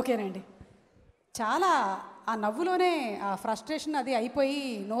 ఓకేనండి. చాలా ఆ నవ్వులోనే ఆ ఫ్రస్ట్రేషన్ అది అయిపోయి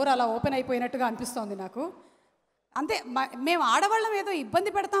నోరు అలా ఓపెన్ అయిపోయినట్టుగా అనిపిస్తోంది నాకు. అంతే, మేము ఆడవాళ్ళం ఏదో ఇబ్బంది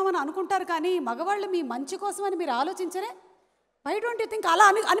పెడతామని అనుకుంటారు కానీ మగవాళ్ళు మీ మంచి కోసమని మీరు ఆలోచించరే? Why don't you think? అలా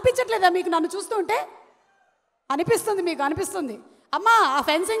అనిపించట్లేదా మీకు? నన్ను చూస్తుంటే అనిపిస్తుంది, మీకు అనిపిస్తుంది. అమ్మా ఆ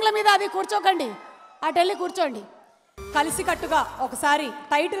ఫెన్సింగ్ల మీద అది కూర్చోకండి, అటు వెళ్ళి కూర్చోండి. కలిసికట్టుగా ఒకసారి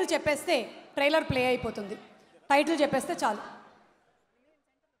టైటిల్ చెప్పేస్తే ట్రైలర్ ప్లే అయిపోతుంది. టైటిల్ చెప్పేస్తే చాలు.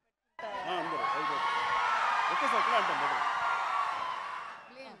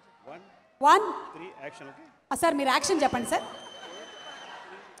 సార్ మీరు యాక్షన్ చెప్పండి సార్.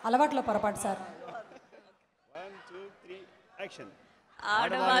 అలవాట్లో పొరపాటు సార్.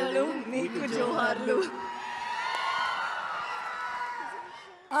 ఆడవాళ్ళు మీకు జోహార్లు.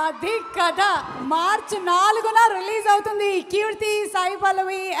 అది కదా, March 4న రిలీజ్ అవుతుంది. కీర్తి, సాయి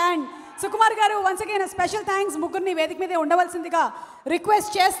పల్లవి అండ్ సుకుమార్ గారు వన్స్ అగైన్ స్పెషల్ థ్యాంక్స్. ముగ్గురిని వేదిక మీదే ఉండవలసిందిగా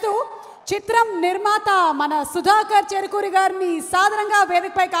రిక్వెస్ట్ చేస్తూ చిత్రం నిర్మాత మన సుధాకర్ చెరుకూరి గారిని సాదరంగా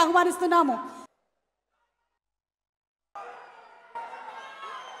వేదికపైకి ఆహ్వానిస్తున్నాము.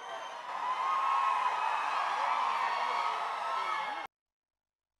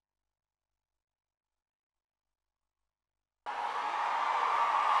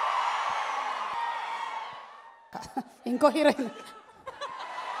 ఇంకో హీరోయిన్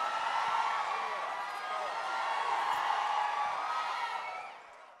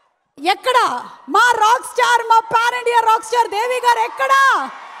ఎక్కడా? మా రాక్ స్టార్, మా పాన్ ఇండియా రాక్ స్టార్ దేవి గారు ఎక్కడా?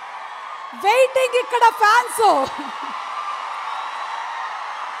 వెయిటింగ్ ఇక్కడ ఫ్యాన్స్.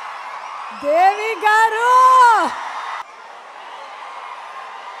 దేవి గారు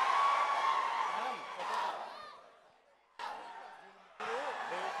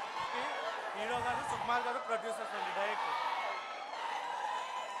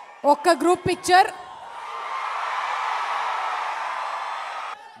ఒక్క గ్రూప్ పిక్చర్.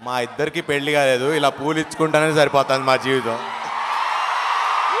 మా ఇద్దరికి పెళ్లి కాలేదు, ఇలా పూలు ఇచ్చుకుంటానే సరిపోతుంది మా జీవితం.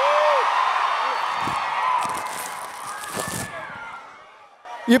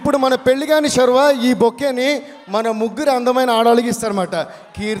 ఇప్పుడు మన పెళ్లిగాని శర్వ ఈ బొక్కేని మన ముగ్గురు అందమైన ఆడవాళ్ళకి ఇస్తారన్నమాట.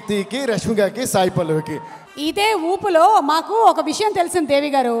 కీర్తికి, రష్మికకి, సాయి పల్లవికి. ఇదే ఊపులో మాకు ఒక విషయం తెలిసింది దేవి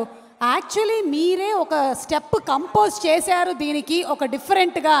గారు. యాక్చువల్లీ మీరే ఒక స్టెప్ కంపోజ్ చేశారు దీనికి ఒక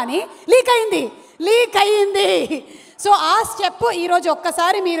డిఫరెంట్గా అని లీక్ అయ్యింది. సో ఆ స్టెప్ ఈరోజు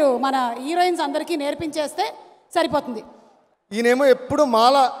ఒక్కసారి మీరు మన హీరోయిన్స్ అందరికీ నేర్పించేస్తే సరిపోతుంది. ఈయనేమో ఎప్పుడు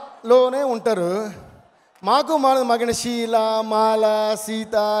మాలలోనే ఉంటారు. మాకు మాకు శీల, మాల,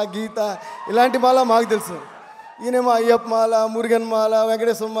 సీత, గీత ఇలాంటి మాల మాకు తెలుసు. ఈయనేమో అయ్యప్ప మాల, మురుగన్ మాల,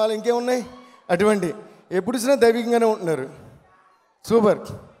 వెంకటేశ్వర మాల ఇంకేమున్నాయి అటువంటి ఎప్పుడు చూసినా దైవికంగానే ఉంటున్నారు. సూపర్.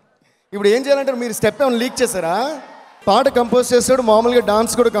 ఇప్పుడు ఏం చేయాలంటే మీరు స్టెప్ ఏమైనా లీక్ చేశారా? పాట కంపోజ్ చేస్తాడు, మామూలుగా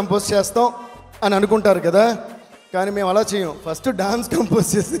డాన్స్ కూడా కంపోజ్ చేస్తాం అని అనుకుంటారు కదా, కానీ మేము అలా చేయం. ఫస్ట్ డాన్స్ కంపోజ్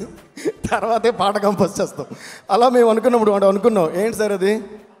చేసి తర్వాతే పాట కంపోజ్ చేస్తాం. అలా మేము అనుకున్నాం. ఏంటి సార్ అది?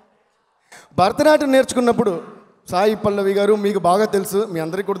 భరతనాట్యం నేర్చుకున్నప్పుడు సాయి పల్లవి గారు మీకు బాగా తెలుసు, మీ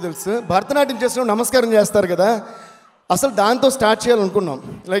అందరికీ కూడా తెలుసు, భరతనాట్యం చేసినప్పుడు నమస్కారం చేస్తారు కదా, అసలు దాంతో స్టార్ట్ చేయాలనుకున్నాం.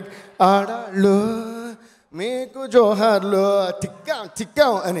 లైక్ ఆడాళ్ళు మీకు జోహార్లు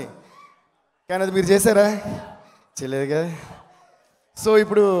చిక్కాం అని. కానీ అది మీరు చేశారా? చేయలేదు కదా. సో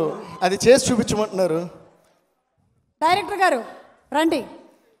ఇప్పుడు అది చేసి చూపించమంటున్నారు. డైరెక్టర్ గారు రండి.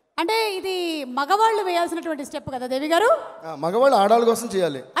 అంటే ఇది మగవాళ్ళు వేయాల్సినటువంటి స్టెప్ కదా దేవి గారు? మగవాళ్ళు ఆడాళ్ళ కోసం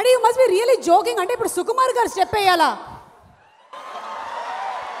చేయాలి. అంటే you must be really joking. అంటే ఇప్పుడు సుకుమార్ గారు స్టెప్ వేయాలా?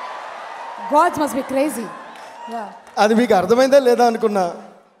 God's must be crazy. అది మీకు అర్థమైందా లేదా అనుకున్నా.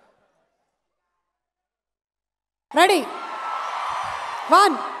 రెడీ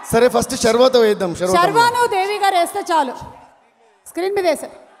 1. సరే ఫస్ట్ శర్వాతో వేద్దాం. శర్వాను దేవి గారు వేస్తే చాలు. స్క్రీన్ మీద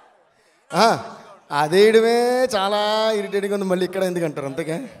వేసారు. అదేయడమే చాలా ఇరిటేటింగ్ ఉంది. మళ్ళీ ఇక్కడ ఎందుకు అంటారు?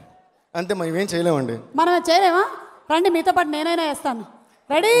 అంతే మనం ఏం చేయలేమండి. మనం చేయలేమా? రండి మీతో పాటు నేనైనా వేస్తాను.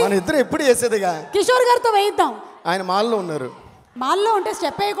 రెడీ? మన ఇద్దరు ఎప్పుడు వేసేదిగా. కిషోర్ గారితో వేయిద్దాం. ఆయన మాల్లో ఉన్నారు. మాల్లో ఉంటే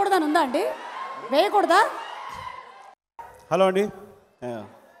స్టెప్ వేయకూడదని ఉందా అండి? వేయకూడదా? హలో అండి.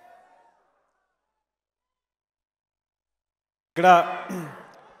 ఇక్కడ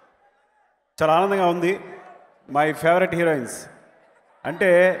చాలా ఆనందంగా ఉంది. మై ఫేవరెట్ హీరోయిన్స్ అంటే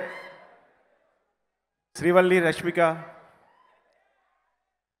శ్రీవల్లి, రష్మిక.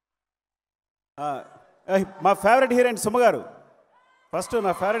 మా ఫేవరెట్ హీరోయిన్ సుమ గారు. ఫస్ట్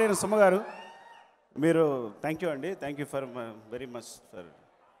నా ఫేవరెట్ హీరోయిన్ సుమ గారు. మీరు థ్యాంక్ యూ అండి. Thank you for very much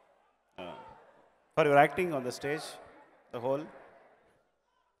for your acting on the stage the whole.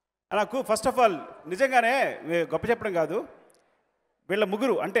 నాకు ఫస్ట్ ఆఫ్ ఆల్ నిజంగానే గొప్ప చెప్పడం కాదు, వీళ్ళ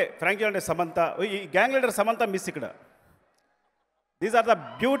ముగ్గురు అంటే ఫ్రాంకీ అంటే సమంత, ఈ గ్యాంగ్ లీడర్ సమంత మిస్ ఇక్కడ. These are the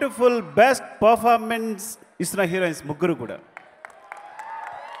beautiful best performance ఇస్తున్న హీరోయిన్స్ ముగ్గురు కూడా.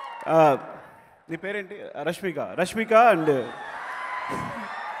 నీ పేరేంటి? Rashmika and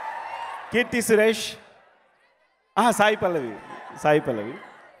Keerthy Suresh, Sai Pallavi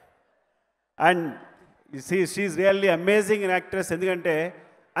and she is really amazing in actress. ఎందుకంటే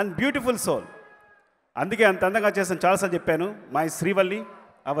అండ్ బ్యూటిఫుల్ సోల్, అందుకే అంత అందంగా చేస్తాను. చాలాసార్లు చెప్పాను. My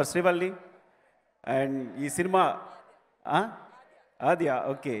our Srivalli. అండ్ ఈ cinema Aadya,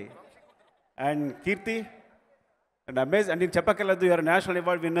 okay. And Keerthi and amazing. And నేను చెప్పక్కర్లేదు, you're national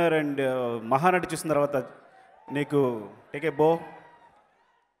award winner. And Mahanati చూసిన తర్వాత నీకు టేక్ ఏ బో.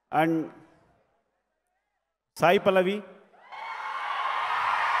 అండ్ సాయి పల్లవి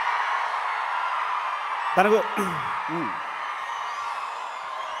తనకు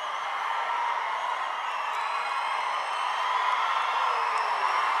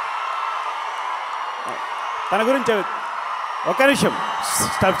తన గురించి ఒక్క నిమిషం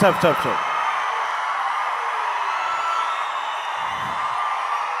స్టాప్.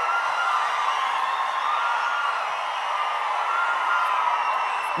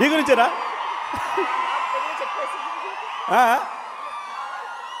 నీ గురించేనా?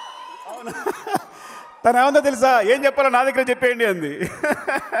 అవునా? తను ఏమందో తెలుసా? ఏం చెప్పాలో నా దగ్గర చెప్పేయండి అంది.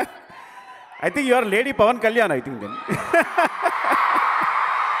 I think you are lady Pawan Kalyan. I think then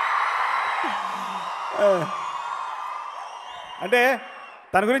అంటే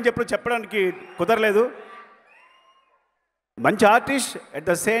తన గురించి ఎప్పుడు చెప్పడానికి కుదరలేదు. మంచి artist, at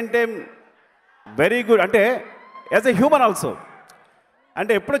the same time very good. అంటే యాజ్ ఎ హ్యూమన్ ఆల్సో.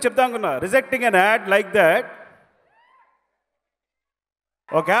 అంటే ఎప్పుడో చెప్తా అనుకున్నా, rejecting an add like that.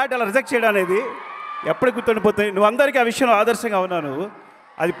 ఒక యాడ్ అలా రిజెక్ట్ చేయడం అనేది ఎప్పుడు గుర్తుండిపోతుంది. నువ్వు అందరికీ ఆ విషయంలో ఆదర్శంగా ఉన్నావు.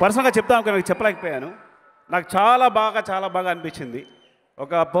 అది పర్సనల్గా చెప్తా అనుకున్నా, నాకు చెప్పలేకపోయాను. నాకు చాలా బాగా అనిపించింది.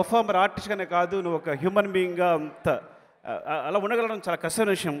 ఒక పర్ఫార్మర్ ఆర్టిస్ట్గానే కాదు, నువ్వు ఒక హ్యూమన్ బీయింగ్గా అంత అలా ఉండగలడం చాలా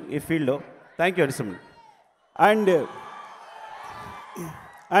కష్టమైన విషయం ఈ ఫీల్డ్లో. Thank you అడిసం. And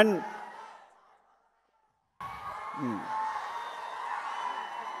and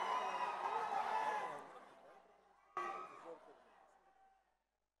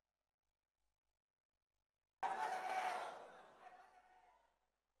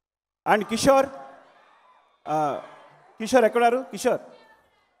and Kishore ఎక్కడారు Kishore?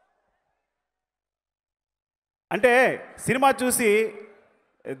 అంటే సినిమా చూసి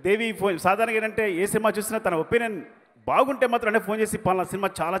దేవి ఫోన్ సాధారణంగా ఏంటంటే ఏ సినిమా చూసినా తన ఒపీనియన్ బాగుంటే మాత్రం అంటే ఫోన్ చేసి పలానా సినిమా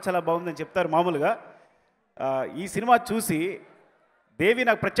చాలా చాలా బాగుందని చెప్తారు మామూలుగా. ఈ సినిమా చూసి దేవి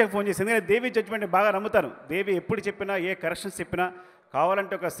నాకు ప్రత్యేక ఫోన్ చేసి, ఎందుకంటే దేవి జడ్జ్మెంట్ బాగా నమ్ముతాను. దేవి ఎప్పుడు చెప్పినా ఏ కరెక్షన్స్ చెప్పినా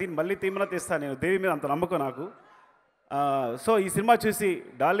కావాలంటే ఒక సీన్ మళ్ళీ తీమలా తీస్తాను నేను. దేవి మీద అంత నమ్మకం నాకు. సో ఈ సినిమా చూసి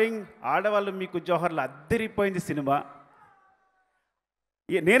డార్లింగ్ ఆడవాళ్ళు మీకు జోహార్లు అద్దరిపోయింది సినిమా.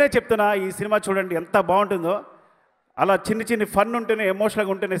 నేనే చెప్తున్నా ఈ సినిమా చూడండి ఎంత బాగుంటుందో. అలా చిన్ని ఫన్ ఉంటేనే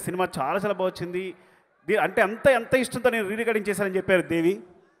ఎమోషనల్గా ఉంటేనే సినిమా చాలా చాలా బాగా వచ్చింది. అంటే ఎంత ఇష్టంతో నేను రీరికార్డింగ్ చేశానని చెప్పారు దేవి.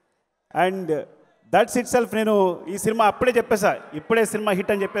 And that's it self. నేను ఈ సినిమా అప్పుడే చెప్పేసా, ఇప్పుడే సినిమా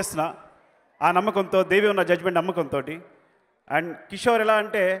హిట్ అని చెప్పేస్తున్నా ఆ నమ్మకంతో, దేవి ఉన్న జడ్జ్మెంట్ నమ్మకంతో. అండ్ కిషోర్ ఎలా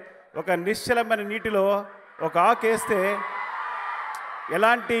అంటే ఒక నిశ్చలమైన నీటిలో ఒక ఆకు వేస్తే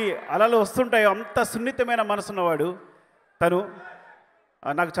ఎలాంటి అలలు వస్తుంటాయో అంత సున్నితమైన మనసున్నవాడు తను.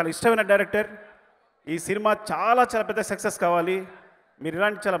 నాకు చాలా ఇష్టమైన డైరెక్టర్. ఈ సినిమా చాలా చాలా పెద్ద సక్సెస్ కావాలి. మీరు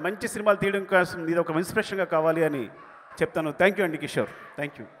ఇలాంటి చాలా మంచి సినిమాలు తీయడం కోసం ఇది ఒక ఇన్స్పిరేషన్గా కావాలి అని చెప్తాను. థ్యాంక్ యూ అండి Kishore,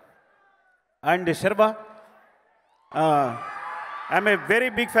 thank you. And Sharwa, I'm a very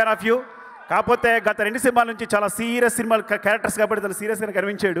big fan of you. కాకపోతే గత 2 సినిమాల నుంచి చాలా సీరియస్ సినిమాలు క్యారెక్టర్స్ కాబట్టి తను సీరియస్గా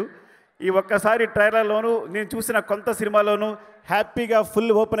కనిపించాడు. ఈ ఒక్కసారి ట్రైలర్లోనూ నేను చూసిన కొంత సినిమాలోనూ హ్యాపీగా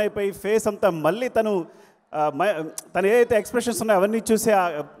ఫుల్ ఓపెన్ అయిపోయి ఫేస్ అంతా మళ్ళీ తను ఏదైతే ఎక్స్ప్రెషన్స్ ఉన్నాయో అవన్నీ చూసే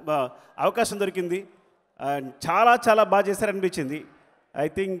అవకాశం దొరికింది. చాలా చాలా బాగా చేశారనిపించింది. I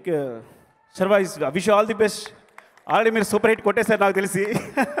think Sharwa is wish all the best. Already మీరు సూపర్ హిట్ కొట్టేశారు నాకు తెలిసి.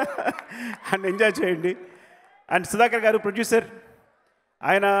 అండ్ ఎంజాయ్ చేయండి. అండ్ సుధాకర్ గారు ప్రొడ్యూసర్,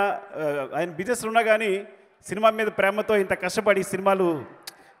 ఆయన బిజినెస్లో ఉన్నా కానీ సినిమా మీద ప్రేమతో ఇంత కష్టపడి సినిమాలు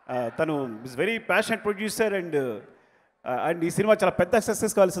తను is very passionate producer. And ఈ సినిమా చాలా పెద్ద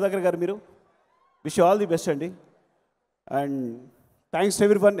సక్సెస్ కావాలి సుధాకర్ గారు. మీరు విష్ ఆల్ ది బెస్ట్ అండి. And thanks to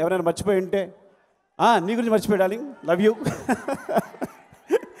everyone. ఎవరైనా మర్చిపోయి ఉంటే నీ గురించి మర్చిపోయాలి, లవ్ యూ.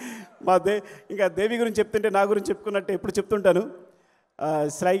 ఇంకా దేవి గురించి చెప్తుంటే నా గురించి చెప్పుకున్నట్టే ఎప్పుడు చెప్తుంటాను.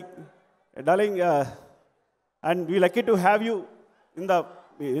 It's like darling, and we lucky to have you in the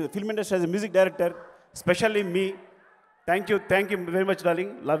film industry as a music director, specially me. Thank you very much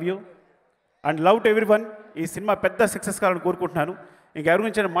darling, love you. And love to everyone. ఈ cinema పెద్ద success కావాలని కోరుకుంటున్నాను. ఇంకా ఎవరి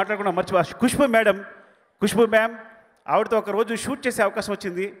గురించి మాట్లాడకుండా మర్చిపో Khushbu ma'am, ఆవిడతో ఒక రోజు షూట్ చేసే అవకాశం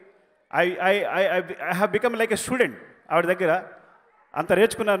వచ్చింది. I have become like a student ఆవిడ దగ్గర. అంత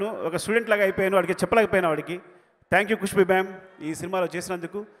నేర్చుకున్నాను, ఒక స్టూడెంట్ లాగా అయిపోయాను. వాడికి చెప్పలేకపోయాను ఆవిడకి. థ్యాంక్ యూ ఖుష్బు మ్యామ్ ఈ సినిమాలో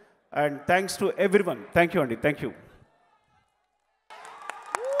చేసినందుకు. And thanks to everyone. Thank you అండి, thank you.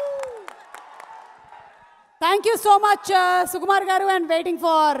 Thank you so much Sukumar గారు. And waiting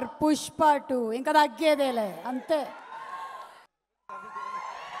for Pushpa 2. ఇంకా తగ్గేదేలే, అంతే.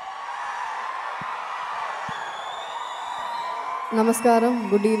 నమస్కారం,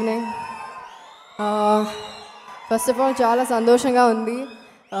 good evening. First of all చాలా సంతోషంగా ఉంది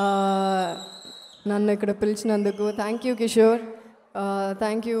నన్ను ఇక్కడ పిలిచినందుకు. Thank you Kishore,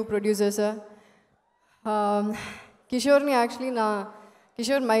 thank you producer sir. కిషోర్ని actually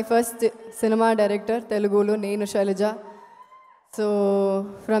Kishore my first cinema director తెలుగులో, నేను Shailaja. So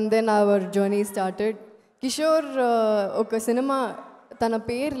from then hour journey started. Kishore ఒక సినిమా తన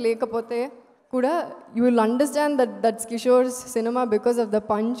పేరు లేకపోతే కూడా you will understand that's Kishore's cinema because of the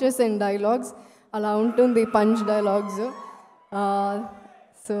punches and dialogues. అలా ఉంటుంది punch dialogues.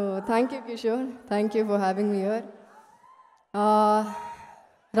 So thank you Kishore, thank you for having me here.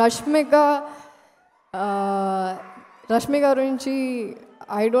 Rashmika గురించి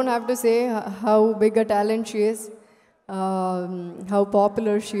I don't have to say how big a talent she is, how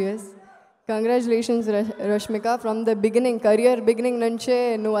popular she is. Congratulations Rashmika, from the beginning, career beginning నుంచే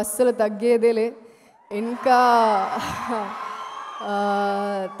నువ్వు అస్సలు తగ్గేదేలే, ఇంకా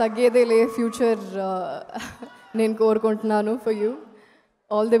తగ్గేదేలే. Future నేను కోరుకుంటున్నాను for you.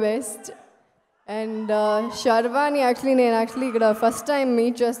 All the best. And Sharvani నేను ఇక్కడ ఫస్ట్ టైం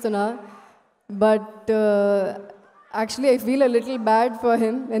మీట్ చేస్తున్నా. But actually I feel a little bad for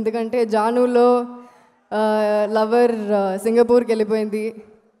him. ఎందుకంటే జానులో లవర్ సింగపూర్కి వెళ్ళిపోయింది.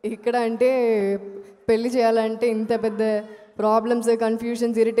 ఇక్కడ అంటే పెళ్ళి చేయాలంటే ఇంత పెద్ద ప్రాబ్లమ్స్,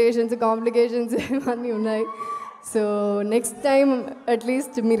 కన్ఫ్యూషన్స్, ఇరిటేషన్స్, కాంప్లికేషన్స్ ఇవన్నీ ఉన్నాయి. సో నెక్స్ట్ టైం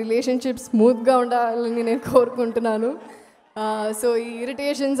అట్లీస్ట్ మీ రిలేషన్షిప్ స్మూత్గా ఉండాలని నేను కోరుకుంటున్నాను. సో ఈ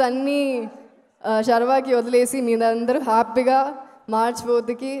ఇరిటేషన్స్ అన్నీ శర్వాకి వదిలేసి మీరందరూ హ్యాపీగా మార్చ్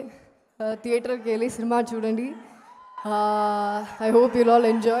 4కి థియేటర్కి వెళ్ళి సినిమా చూడండి. I hope you'll all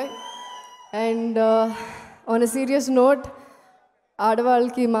enjoy. And on a serious note,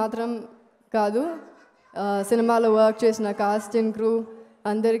 ఆడవాళ్ళకి మాత్రం కాదు, సినిమాలో వర్క్ చేసిన కాస్ట్ అండ్ క్రూ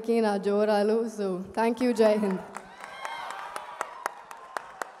అందరికీ నా జోహార్లు. So thank you. జై హింద్.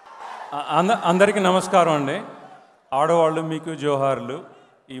 అందరికీ నమస్కారం అండి. ఆడవాళ్ళు మీకు జోహార్లు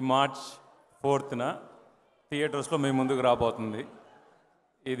ఈ మార్చ్ 4న థియేటర్స్లో మీ ముందుకు రాబోతుంది.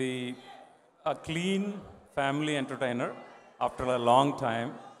 ఇది clean family entertainer after a long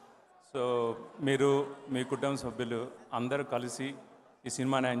time. So మీరు మీ కుటుంబ సభ్యులు అందరూ కలిసి ఈ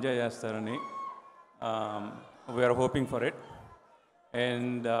సినిమాని ఎంజాయ్ చేస్తారని we are hoping for it.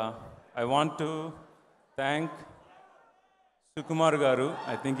 And I want to thank Sukumar గారు,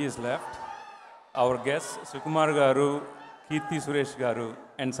 I think is left, our guest Sukumar గారు, కీర్తి సురేష్ గారు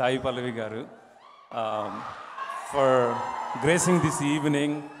అండ్ సాయి పల్లవి గారు for gracing this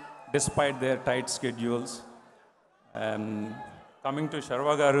evening despite their tight schedules. And coming to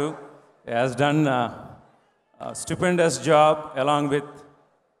Sharwa garu, he has done a stupendous job along with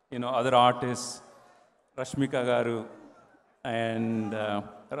other artists, Rashmika garu and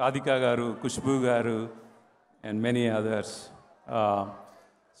Radhika garu, Kushbu garu and many others.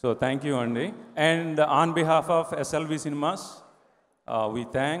 So thank you Andy. And on behalf of SLV Cinemas, we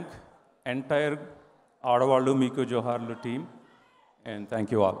thank entire Aadavallu Meeku Johaarlu team and thank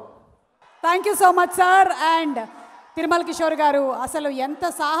you all. Thank you so much sir. And Tirumala Kishore గారు, అసలు ఎంత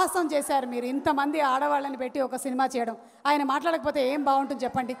సాహసం చేశారు మీరు, ఇంతమంది ఆడవాళ్ళని పెట్టి ఒక సినిమా చేయడం. ఆయన మాట్లాడకపోతే ఏం బాగుంటుంది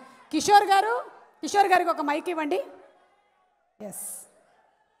చెప్పండి. కిషోర్ గారికి ఒక మైక్ ఇవ్వండి. ఎస్.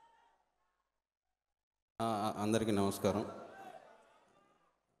 అందరికీ నమస్కారం.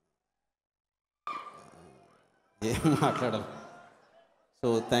 ఏం మాట్లాడాలి.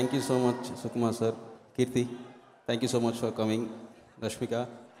 So thank you so much Sukumar sir, Keerthi, thank you so much for coming. Rashmika,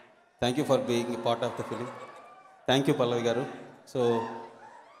 thank you for being part of the film. Thank you పల్లవి గారు. సో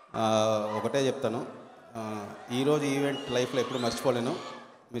ఒకటే చెప్తాను, ఈరోజు ఈవెంట్ లైఫ్లో ఎప్పుడు మర్చిపోలేను.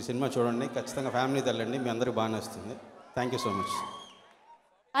 మీరు సినిమా చూడండి, ఖచ్చితంగా ఫ్యామిలీతో వెళ్ళండి, మీ అందరికీ బాగానే వస్తుంది. Thank you so much.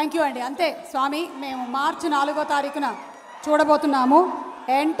 Thank you అండి. అంతే స్వామి, మేము మార్చి 4వ తారీఖున చూడబోతున్నాము.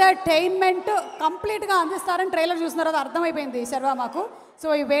 ఎంటర్టైన్మెంట్ కంప్లీట్గా అందిస్తారని ట్రైలర్ చూసిన తర్వాత అర్థమైపోయింది శర్వా మాకు. So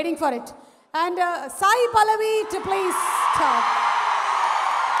you waiting for it. And Sai Pallavi to please start.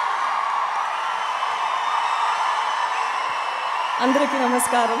 అందరికీ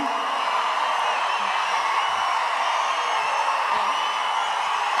నమస్కారం.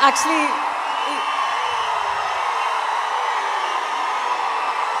 Actually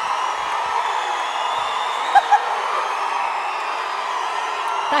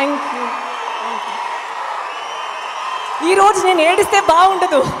thank you. ఈరోజు నేను ఏడిస్తే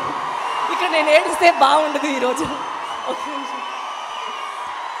బాగుండదు, ఇక్కడ నేను ఏడిస్తే బాగుండదు ఈరోజు. ఒక నిమిషం.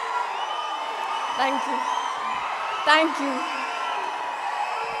 Thank you, thank you.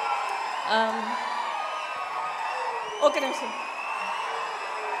 ఒక నిమిషం.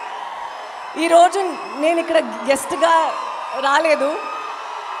 ఈరోజు నేను ఇక్కడ గెస్ట్గా రాలేదు,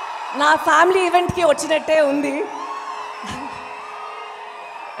 నా ఫ్యామిలీ ఈవెంట్కి వచ్చినట్టే ఉంది.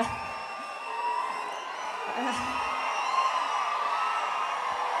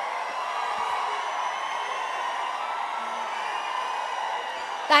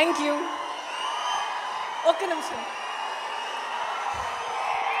 Thank you. ఒక్క నిమిషం.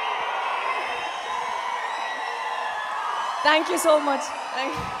 Thank you so much.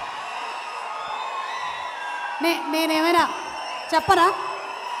 నేనేమైనా చెప్పనా?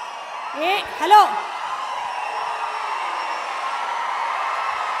 హలో,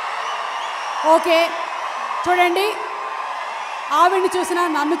 ఓకే చూడండి, ఆవిడ్ని చూసినా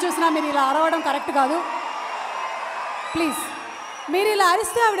నన్ను చూసినా మీరు ఇలా అరవడం కరెక్ట్ కాదు. ప్లీజ్, మీరు ఇలా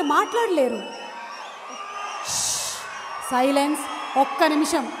అరిస్తే ఆవిడ మాట్లాడలేరు. సైలెన్స్. ఒక్క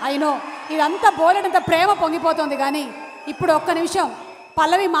నిమిషం. అయినో ఇదంతా బోలెడంత ప్రేమ పొంగిపోతుంది, కానీ ఇప్పుడు ఒక్క నిమిషం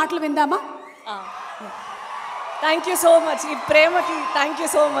పల్లవి మాటలు విందామా? Thank you so much. ఈ ప్రేమకి thank you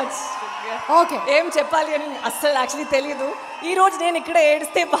so much. Okay, ఏం చెప్పాలి అని అస్సలు యాక్చువల్లీ తెలీదు. ఈరోజు నేను ఇక్కడ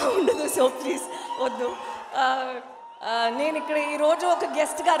ఏడిస్తే బాగుండదు, సో ప్లీజ్ వద్దు. నేను ఇక్కడ ఈరోజు ఒక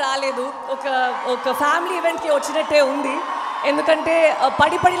గెస్ట్గా రాలేదు, ఒక ఫ్యామిలీ ఈవెంట్కి వచ్చినట్టే ఉంది. ఎందుకంటే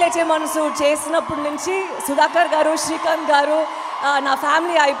పడి పడి లేచే మనసు చేసినప్పటి నుంచి సుధాకర్ గారు, శ్రీకాంత్ గారు నా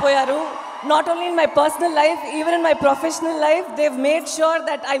ఫ్యామిలీ అయిపోయారు. Not only in my personal life, even in my professional life, they've made sure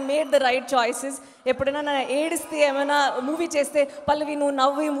that I made the right choices. ఎప్పుడైనా నా ఏడిస్తే ఏమైనా మూవీ చేస్తే, పల్లవి నువ్వు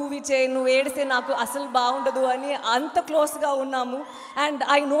నవ్వి మూవీ చేయి, నువ్వు ఏడిస్తే నాకు అసలు బాగుండదు అని అంత క్లోజ్గా ఉన్నాము. And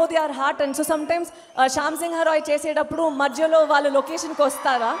I know they are heart. And so sometimes Shyam Singh Roy చేసేటప్పుడు మధ్యలో వాళ్ళు లొకేషన్కి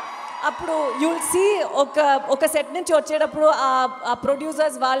వస్తారా, అప్పుడు యుల్ సీ ఒక సెట్ నుంచి వచ్చేటప్పుడు ఆ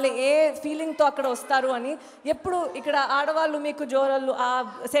ప్రొడ్యూసర్స్ వాళ్ళు ఏ ఫీలింగ్తో అక్కడ వస్తారు అని. ఎప్పుడు ఇక్కడ ఆడవాళ్ళు మీకు జోహార్లు ఆ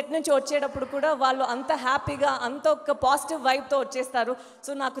సెట్ నుంచి వచ్చేటప్పుడు కూడా వాళ్ళు అంత హ్యాపీగా అంత ఒక పాజిటివ్ వైబ్తో వచ్చేస్తారు.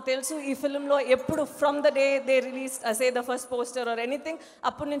 సో నాకు తెలుసు ఈ ఫిల్మ్లో ఎప్పుడు from the day they release say the first poster or anything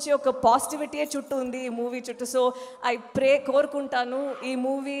అప్పటి నుంచి ఒక పాజిటివిటీయే చుట్టూ ఉంది ఈ మూవీ చుట్టూ. సో ఐ కోరుకుంటాను ఈ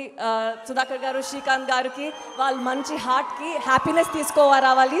మూవీ సుధాకర్ గారు శ్రీకాంత్ గారికి వాళ్ళు మంచి హార్ట్కి హ్యాపీనెస్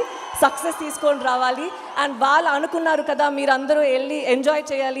రావాలి, సక్సెస్ తీసుకొని రావాలి. అండ్ వాళ్ళు అనుకున్నారు కదా మీరందరూ వెళ్ళి ఎంజాయ్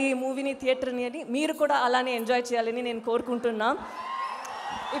చేయాలి ఈ మూవీని థియేటర్ని అని, మీరు కూడా అలానే ఎంజాయ్ చేయాలని నేను కోరుకుంటున్నా.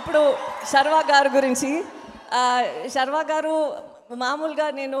 ఇప్పుడు శర్వా గారు గురించి, శర్వా గారు మామూలుగా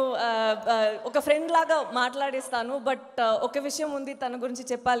నేను ఒక ఫ్రెండ్ లాగా మాట్లాడిస్తాను, బట్ ఒక విషయం ఉంది తన గురించి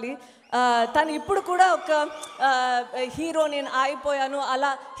చెప్పాలి. తను ఇప్పుడు కూడా ఒక హీరో నేను అయిపోయాను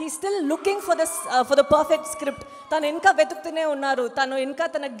అలా he still looking for the perfect script. తను ఇంకా వెతుకుతూనే ఉన్నారు, తను ఇంకా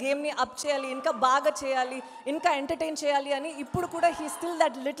తన గేమ్ని అప్ చేయాలి, ఇంకా బాగా చేయాలి, ఇంకా ఎంటర్టైన్ చేయాలి అని. ఇప్పుడు కూడా he still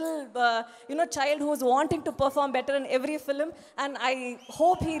that little child who is wanting to perform better in every film. And I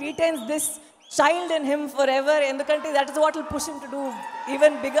hope he retains this child in him forever, ఎందుకంటే that is what will push him to do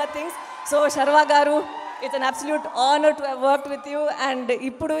even bigger things. So Sharwa garu, it's an absolute honor to have worked with you. And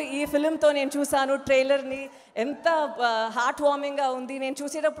ఇప్పుడు ఈ ఫిల్మ్తో నేను చూసాను ట్రైలర్ని, ఎంత heart వార్మింగ్గా ఉంది. నేను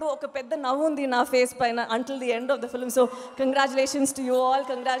చూసేటప్పుడు ఒక పెద్ద నవ్వు ఉంది నా ఫేస్ పైన until the end of the film. So congratulations to you all,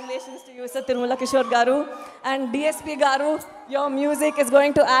 congratulations to you Sir Tirumala Kishore garu and DSP garu. Your music is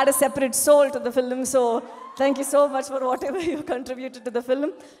going to add a separate soul to the film. So thank you so much for whatever you contributed to the film.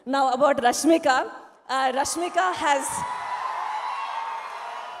 Now about Rashmika.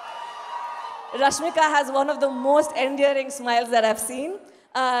 Rashmika has one of the most endearing smiles that I've seen.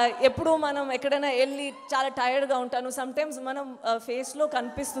 ఎప్పుడు మనం ఎక్కడైనా వెళ్ళి చాలా టైర్డ్గా ఉంటాను, sometimes మనం ఫేస్లో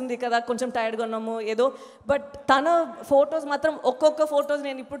కనిపిస్తుంది కదా కొంచెం టైర్డ్గా ఉన్నాము ఏదో, బట్ తన ఫొటోస్ మాత్రం ఒక్కొక్క ఫొటోస్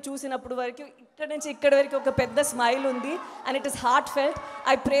నేను ఇప్పుడు చూసినప్పుడు వరకు ఇక్కడ నుంచి ఇక్కడ వరకు ఒక పెద్ద స్మైల్ ఉంది. And it is heart felt.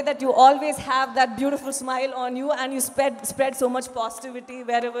 I pray that you always have that beautiful smile on you and you spread so much positivity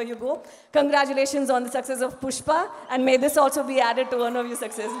wherever you go. Congratulations on the success of Pushpa and may this also be added to one of your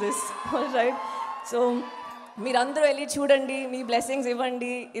success list. All right. So మీరందరూ వెళ్ళి చూడండి, మీ blessings ఇవ్వండి.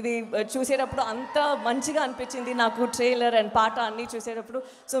 ఇది చూసేటప్పుడు అంత మంచిగా అనిపించింది నాకు ట్రైలర్ అండ్ పాట అన్నీ చూసేటప్పుడు.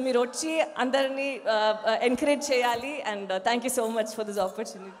 సో మీరు వచ్చి అందరినీ ఎంకరేజ్ చేయాలి. And thank you so much for this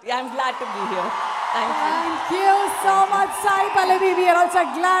opportunity. I'm glad to be here. Thank you so much Sai Pallavi. We are also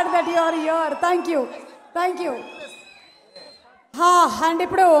glad that you are here. Thank you, thank you. And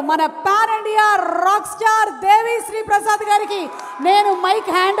ఇప్పుడు మన pan India rock star Devi Sri Prasad గారికి నేను mic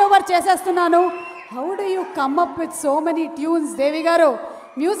hand over చేసేస్తున్నాను. How do you come up with so many tunes దేవి గారు?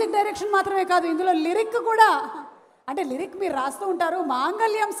 Music direction మాత్రమే కాదు, ఇందులో lyric కూడా, అంటే లిరిక్ మీరు రాస్తూ ఉంటారు,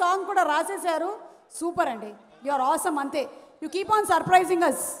 మాంగళ్యం సాంగ్ కూడా రాసేశారు. సూపర్ అండి, యు ఆర్ ఆసమ్. అంతే, you keep on surprising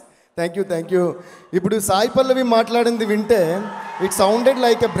us. Thank you. ఇప్పుడు సాయి పల్లవి మాట్లాడింది వింటే it sounded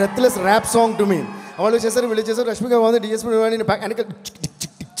like a breathless rap song to me. వాళ్ళు చేశారు, వీళ్ళు చేశారు, రష్మిక బాగుంది, డిఎస్పీ వెనక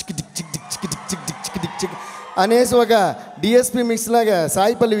అనేసి ఒక డిఎస్పీ మిక్స్ లాగా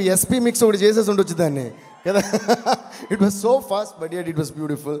సాయి పల్లవి ఎస్పీ మిక్స్ ఒకటి చేసేసి ఉండొచ్చు దాన్ని కదా. It was so fast but at it was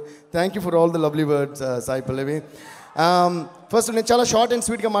beautiful. Thank you for all the lovely words Sai Pallavi. First నేను చాలా షార్ట్ అండ్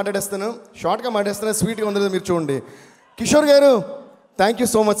స్వీట్గా మాట్లాడేస్తాను, స్వీట్గా ఉండదు మీరు చూడండి. కిషోర్ గారు, thank you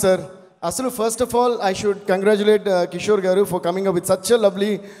so much sir. అసలు first of all I should congratulate Kishore గారు for coming up with such a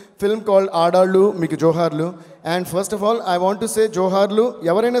lovely film called ఆడాళ్ళు మీకు జోహార్లు. And first of all I want to say జోహార్లు.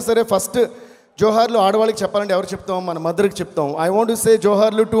 ఎవరైనా సరే ఫస్ట్ జోహార్లు ఆడవాళ్ళకి చెప్పాలంటే ఎవరు చెప్తాం? మన మదర్కి చెప్తాం. I want to say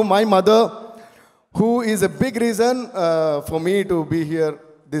Joharlu to my mother who is a big reason for me to be here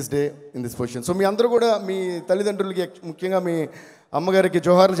this day in this position. So మీ అందరూ కూడా మీ తల్లిదండ్రులకి, ముఖ్యంగా మీ అమ్మగారికి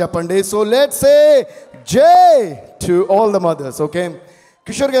జోహార్లు చెప్పండి. సో లెట్స్ సే జై to all the mothers. Okay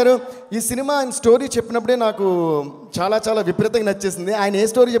Kishore గారు, ఈ cinema ఆయన స్టోరీ చెప్పినప్పుడే నాకు చాలా చాలా విపరీతంగా నచ్చేసింది. ఆయన ఏ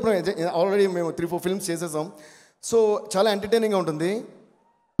స్టోరీ చెప్పిన, ఆల్రెడీ మేము 3-4 ఫిల్మ్స్ చేసేసాం. సో చాలా ఎంటర్టైనింగ్గా ఉంటుంది.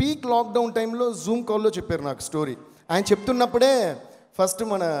 పీక్ లాక్డౌన్ టైంలో జూమ్ కాల్లో చెప్పారు నాకు స్టోరీ. ఆయన చెప్తున్నప్పుడే ఫస్ట్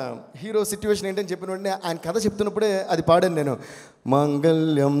మన హీరో సిచ్యువేషన్ ఏంటని చెప్పిన వెంటనే ఆయన కథ చెప్తున్నప్పుడే అది పాడాను నేను.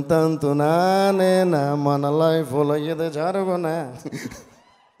 మంగళ్యం తంతునా మన లైఫ్లో ఏదో జరుగునా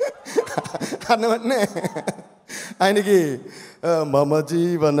అన్న వెంటనే ఆయనకి మమ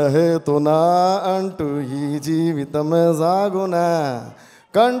జీవన హేతునా అంటూ ఈ జీవితమే సాగునా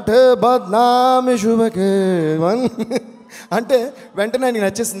కంఠే బద్నామి శుభకే అంటే వెంటనే ఆయనకి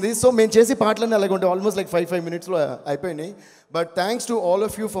నచ్చేసింది. సో మేము చేసి పాటలన్నీ అలాగే ఉంటాయి, ఆల్మోస్ట్ లైక్ 5 minutesలో అయిపోయినాయి. But thanks to all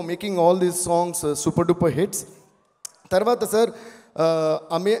of you for making all these songs super duper hits. తర్వాత సార్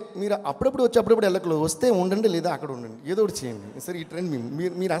మీరు అప్పుడప్పుడు వచ్చి అప్పుడప్పుడు వెళ్ళకలు వస్తే ఉండండి లేదా అక్కడ ఉండండి ఏదో ఒకటి చేయండి సరే. ఈ ట్రెండ్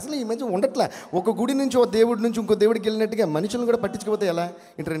మీరు అసలు ఈ మధ్య ఉండట్లే. ఒక గుడి నుంచి ఒక దేవుడి నుంచి ఇంకో దేవుడికి వెళ్ళినట్టుగా మనుషులను కూడా పట్టించుకోపోతే ఎలా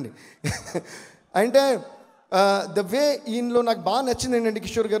ఈ ట్రెండ్ అంటే ద వే ఈయనలో నాకు బాగా నచ్చింది ఏంటంటే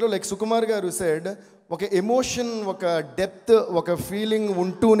కిషోర్ గారు లైక్ సుకుమార్ గారు సెడ్ ఒక ఎమోషన్ ఒక డెప్త్ ఒక ఫీలింగ్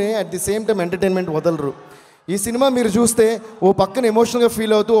ఉంటూనే at the same time entertainment వదలరు. ఈ సినిమా మీరు చూస్తే ఓ పక్కన ఎమోషనల్గా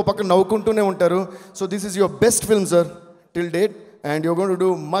ఫీల్ అవుతూ ఓ పక్కన నవ్వుకుంటూనే ఉంటారు. So this is your best film sir till date and you're going to do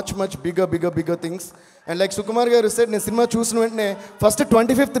much bigger things. And like Sukumar గారు సెడ్ నేను సినిమా చూసిన వెంటనే ఫస్ట్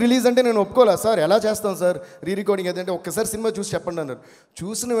 25th రిలీజ్ అంటే నేను ఒప్పుకోలే. సార్ ఎలా చేస్తాం సార్ రీ రికార్డింగ్ ఏదంటే ఒక్కసారి సినిమా చూసి చెప్పండి అన్నారు.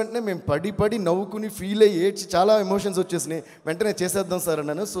 చూసిన వెంటనే మేము పడి నవ్వుకుని ఫీల్ అయ్యి ఏడ్చి చాలా ఎమోషన్స్ వచ్చేసినాయి. వెంటనే చేసేద్దాం సార్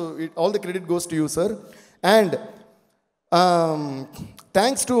అన్నాను. So all the credit goes to you sir. And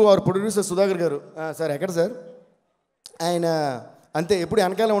thanks to our producer Sudhakar గారు. సార్ ఎక్కడ సార్ ఆయన అంతే ఎప్పుడు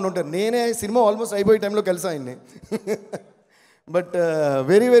వెనకాల ఉండి ఉంటారు. నేనే సినిమా ఆల్మోస్ట్ అయిపోయే టైంలో కలిసి ఆయన్ని. But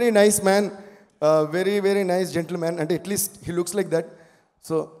very nice man, very nice gentle man. అంటే at least he looks like that.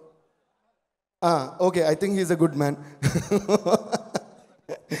 So okay I think he's a good man.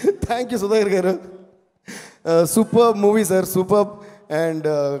 Thank you Sudhakar గారు. Super movie sir, super. And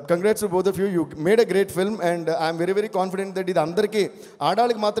congrats to both of you. You made a great film and I'm very confident that ఇది అందరికీ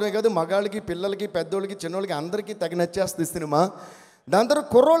ఆడవాళ్ళకి మాత్రమే కాదు మగాళ్ళకి పిల్లలకి పెద్దోళ్ళకి చిన్నోళ్ళకి అందరికీ తగ్గ నచ్చేస్తుంది ఈ సినిమా. దాని తర్వాత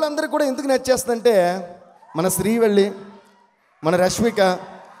కుర్రోళ్ళందరికీ కూడా ఎందుకు నచ్చేస్తుందంటే మన శ్రీవల్లి, మన రష్మిక,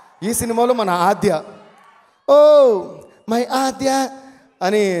 ఈ సినిమాలో మన ఆద్య ఓ మై ఆద్య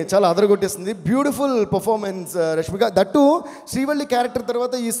అని చాలా అదరగొట్టేస్తుంది. Beautiful performance Rashmika. That Srivalli character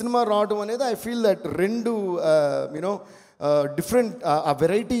తర్వాత ఈ సినిమా రావడం అనేది ఐ ఫీల్ దట్ రెండు యూనో డిఫరెంట్ ఆ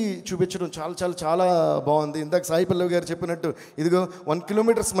వెరైటీ చూపించడం చాలా బాగుంది. ఇందాక సాయి పల్లవి గారు చెప్పినట్టు ఇదిగో 1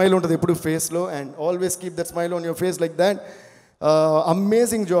 కిలోమీటర్ స్మైల్ ఉంటుంది ఎప్పుడు ఫేస్లో and always keep that smile on your face like that.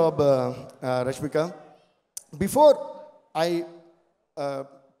 Amazing job Rashmika. Before I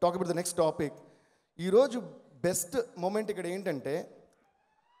talk about the next topic, ఈరోజు బెస్ట్ మూమెంట్ ఇక్కడ ఏంటంటే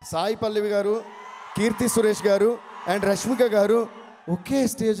సాయి పల్లవి గారు, కీర్తి సురేష్ గారు అండ్ రష్మిక గారు ఒకే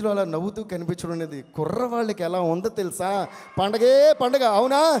స్టేజ్లో అలా నవ్వుతూ కనిపించడం అనేది కుర్రవాళ్ళకి ఎలా ఉందో తెలుసా? పండగ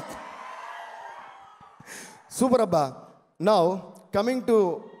అవునా? సూపర్ అబ్బా. Now coming to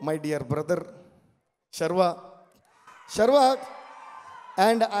my dear brother Sharva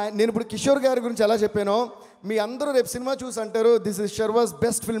and నేను ఇప్పుడు కిషోర్ గారి గురించి ఎలా చెప్పానో మీ అందరూ రేపు సినిమా చూసి అంటారు this is శర్వాస్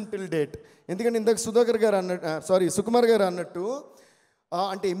best film till date. ఎందుకంటే ఇందాక సుకుమార్ గారు అన్నట్టు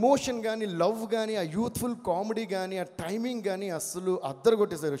అంటే ఎమోషన్ కానీ లవ్ కానీ ఆ యూత్ఫుల్ కామెడీ కానీ ఆ టైమింగ్ కానీ అస్సలు అద్దరు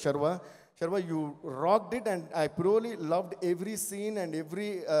కొట్టేశారు Sharva you rocked it and I ప్రోలీ loved every scene and every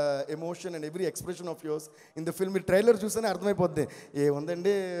emotion and every expression of yours in the film. మీరు ట్రైలర్ చూస్తేనే అర్థమైపోద్ది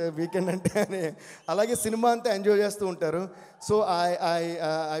ఏముందండి వీకెండ్ అంటే అని. అలాగే సినిమా అంతా ఎంజాయ్ చేస్తూ ఉంటారు. So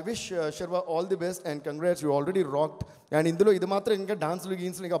I wish Sharva all the best and congrats, you already rocked. And ఇందులో ఇది మాత్రం ఇంకా డాన్సులు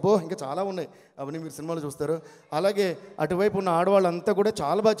గీన్సులు ఇంకా చాలా ఉన్నాయి, అవన్నీ మీరు సినిమాలో చూస్తారు. అలాగే అటువైపు ఉన్న ఆడవాళ్ళంతా కూడా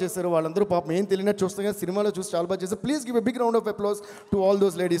చాలా బాగా చేస్తారు. వాళ్ళందరూ పాపం ఏం తెలియనట్టు చూస్తాం కానీ సినిమాలో చూసి చాలా బాగా చేస్తారు. Please give a big round of applause to all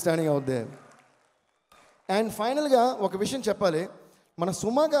those ladies standing out there. And ఫైనల్గా ఒక విషయం చెప్పాలి, మన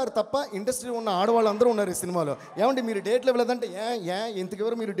సుమా గారు తప్ప ఇండస్ట్రీలో ఉన్న ఆడవాళ్ళందరూ ఉన్నారు ఈ సినిమాలో. ఏమంటే మీరు డేట్లు ఇవ్వలేదంటే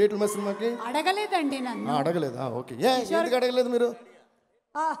ఇంతకెవరు మీరు డేట్లు మా సినిమాకి అడగలేదండి నన్ను. అడగలేదా? ఓకే. ఎందుకు అడగలేదు మీరు?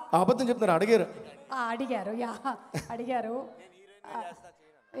 అబద్ధం చెప్తున్నారు. అడిగారు.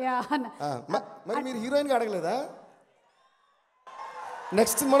 మరి మీరు హీరోయిన్గా అడగలేదా?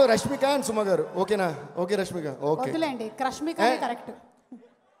 నెక్స్ట్ సినిమాలో రష్మిక అండ్ సుమ గారు ఓకేనా? Okay Rashmika okay correct.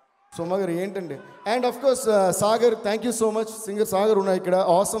 Suma గారు ఏంటండి. And of course Sagar, thank you so much. Singer Sagar ఉన్నాయి ఇక్కడ.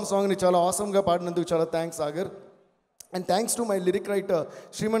 ఆసమ్ సాంగ్ని చాలా ఆసమ్గా పాడినందుకు చాలా thanks Sagar. And thanks to my lyric writer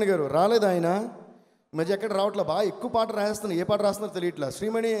Shreemani గారు. రాలేదు ఆయన మధ్య ఎక్కడ రావట్లే, బాగా ఎక్కువ పాట రాస్తున్నారు, ఏ పాట రాస్తున్నారో తెలియట్లా.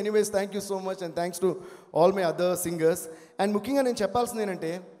 Shreemani anyways thank you so much and thanks to all my other singers. And ముఖ్యంగా నేను చెప్పాల్సింది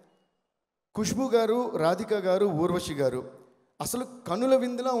ఏంటంటే ఖుష్బూ గారు, రాధిక గారు, ఊర్వశి గారు అసలు కనుల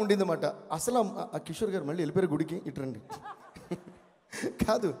విందులా ఉండిందన్నమాట. అసలు ఆ కిషోర్ గారు మళ్ళీ వెళ్ళిపోయారు గుడికి, ఇటురండి.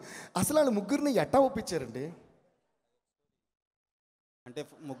 కాదు అసలు వాళ్ళు ముగ్గురిని ఎట్టా ఒప్పించారండి? అంటే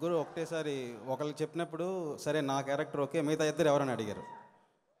ముగ్గురు ఒకటేసారి ఒకరికి చెప్పినప్పుడు సరే నా క్యారెక్టర్ ఓకే, మిగతా ఇద్దరు ఎవరని అడిగారు.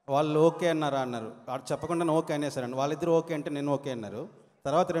 వాళ్ళు ఓకే అన్నారు. వాడు చెప్పకుండా ఓకే అనేసారండి. వాళ్ళిద్దరు ఓకే అంటే నేను ఓకే అన్నారు.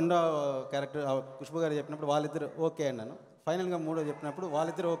 తర్వాత రెండో క్యారెక్టర్ ఖుష్బూ గారు చెప్పినప్పుడు వాళ్ళిద్దరు ఓకే అన్నాను. ఫైనల్గా మూడో చెప్పినప్పుడు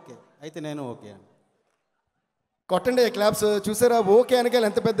వాళ్ళిద్దరు ఓకే అయితే నేను ఓకే అని. కొట్టండి క్లాప్స్. చూసారా ఓకే అనకాల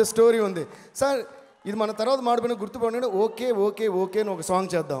ఎంత పెద్ద స్టోరీ ఉంది సార్. ఇది మన తర్వాత మాడిపోయిన గుర్తుపడినాడు. ఓకే ఓకే ఓకే అని ఒక సాంగ్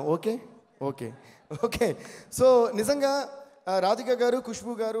చేద్దాం. Okay okay okay. సో నిజంగా రాధిక గారు,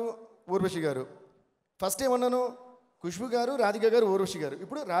 ఖుష్బూ గారు, ఊర్వశి గారు, ఫస్ట్ ఏమన్నాను ఖుష్బూ గారు, రాధిక గారు, ఊర్వశి గారు.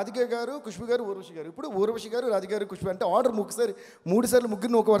 ఇప్పుడు రాధిక గారు, ఖుష్బూ గారు, ఊర్వశి గారు. ఇప్పుడు ఊర్వశి గారు, రాధిక గారు, ఖుష్బూ అంటే ఆర్డర్ మూడు సార్లు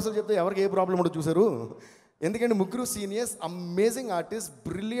ముగ్గురిని ఒక వరుసలు చెప్తే ఎవరికి ఏ ప్రాబ్లం ఉండదు చూసారు. ఎందుకంటే ముగ్గురు seniors, amazing artist,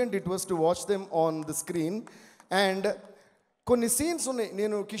 brilliant it was to watch them on the screen. And కొన్ని సీన్స్ ఉన్నాయి,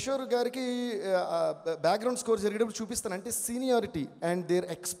 నేను కిషోర్ గారికి బ్యాక్గ్రౌండ్ స్కోర్ జరిగేటప్పుడు చూపిస్తాను. అంటే seniority and their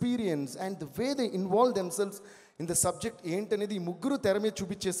experience and the way they involve themselves in the subject ఏంటనేది ఈ ముగ్గురు తెర మీద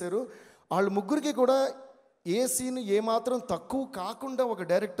చూపించేశారు. వాళ్ళు ముగ్గురికి కూడా ఏ సీన్ ఏమాత్రం తక్కువ కాకుండా ఒక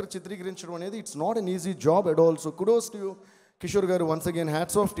డైరెక్టర్ చిత్రీకరించడం అనేది it's not an easy job at all. So kudos to you Kishore గారు, once again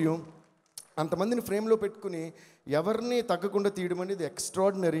hats off to you. అంతమందిని ఫ్రేమ్లో పెట్టుకుని ఎవరిని తగ్గకుండా తీయడం అనేది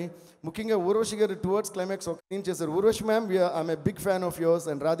ఎక్స్ట్రాడినరీ. ముఖ్యంగా ఊర్వశి గారు టువర్డ్స్ క్లైమాక్స్ ఒక సీన్ చేశారు. Urvashi ma'am, I'm a big fan of yours,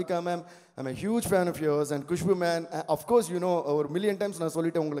 and Radhika ma'am, I'm a huge fan of yours, and కుష్బు man, of course you know ஒரு மில்லியன் டைம்ஸ் நான்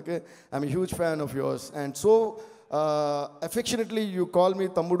சொல்லிட்டேன் உங்களுக்கு, IIM a huge fan of yours. And so affectionately you call me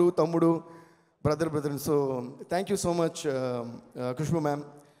తమ్ముడు తమ్ముడు, brother. So thank you so much, Kushbu ma'am.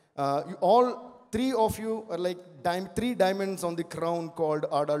 You all three of you are like three diamonds on the crown called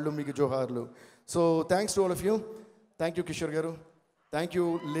Aadavallu Meeku Johaarlu. So thanks to all of you. Thank you Kishore garu. Thank you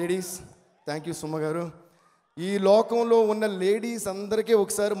ladies. Thank you Suma garu. ఈ లోకంలో ఉన్న ladies అందరికీ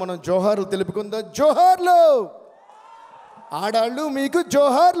ఒకసారి మనం జోహార్లు తెలుపుకుందాం. జోహార్లు, ఆడాళ్ళు మీకు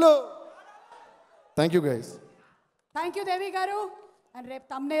జోహార్లు. Thank you guys. Thank you దేవి గారు. And రేపు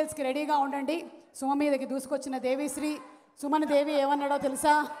తమ్నేల్స్కి రెడీగా ఉండండి. సుమ మీదకి దూసుకొచ్చిన దేవిశ్రీ, సుమన్ దేవి ఏమన్నాడో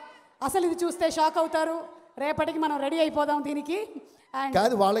తెలుసా? అసలు ఇది చూస్తే షాక్ అవుతారు. రేపటికి మనం రెడీ అయిపోదాం దీనికి. అండ్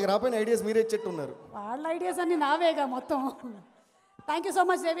కాదు, వాళ్ళకి రాపోయిన ఐడియాస్ మీరే చెట్టున్నారు. వాళ్ళ ఐడియాస్ అన్ని నావేగా మొత్తం. థ్యాంక్ యూ సో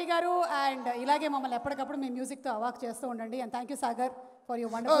మచ్ దేవి గారు. అండ్ ఇలాగే మమ్మల్ని ఎప్పటికప్పుడు మీ మ్యూజిక్తో అవాక్ చేస్తూ ఉండండి. And thank you Sagar for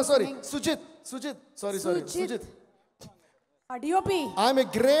your wonderful singing. Sujith DOP, I'm a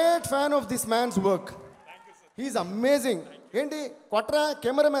great fan of this man's work. He's amazing. ఏంటి కొట్రా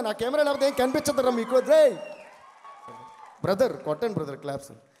కెమెరామ్యాన్, ఆ కెమెరా లేకపోతే ఏం కనిపించదురా మీకు. బ్రదర్ కొట్టండి బ్రదర్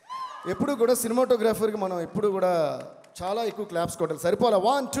క్లాప్స్. ఎప్పుడు కూడా సినిమాటోగ్రాఫర్కి మనం ఎప్పుడు కూడా చాలా ఎక్కువ క్లాప్స్ కొట్టాలి, సరిపోలే.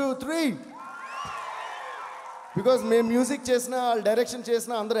 1 2 3. బికాజ్ మేము మ్యూజిక్ చేసినా, వాళ్ళు డైరెక్షన్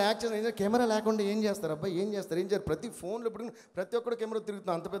చేసినా, అందరూ యాక్ట్ చేసినా, కెమెరా లేకుండా ఏం చేస్తారు అబ్బాయి, ఏం చేస్తారు. ప్రతి ఫోన్లో ఇప్పుడు ప్రతి ఒక్కరు కెమెరా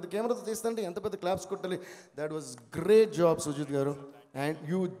తిరుగుతున్నాం. అంత పెద్ద కెమెరాతో తీస్తుంటే ఎంత పెద్ద క్లాప్స్ కొట్టాలి. That was great job Sujith గారు. అండ్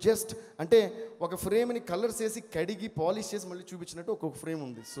యూ జస్ట్ అంటే ఒక ఫ్రేమ్ని కలర్స్ వేసి కడిగి పాలిష్ చేసి మళ్ళీ చూపించినట్టు ఒక్కొక్క ఫ్రేమ్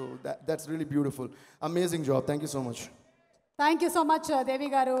ఉంది. So that's really beautiful. Amazing job. Thank you so much. Thank you so much దేవి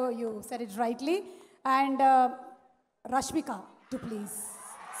గారు. You said it rightly. And Rashmika to please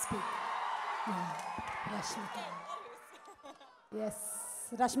speak. Rashmika, yes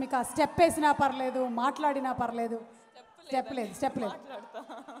Rashmika, step వేసినా పర్లేదు, మాట్లాడినా పర్లేదు. స్టెప్ లేదు.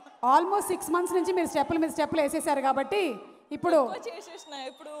 ఆల్మోస్ట్ 6 months నుంచి మీరు స్టెప్పుల మీద స్టెప్పులు వేసేసారు కాబట్టి ఇప్పుడు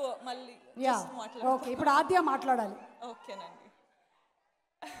మళ్ళీ ఓకే, ఇప్పుడు ఆద్య మాట్లాడాలి. ఓకేనండి.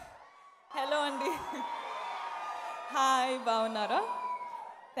 హలో అండి, హాయ్, బాగున్నారా?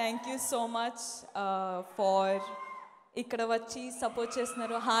 Thank you so much far ఇక్కడ వచ్చి సపోర్ట్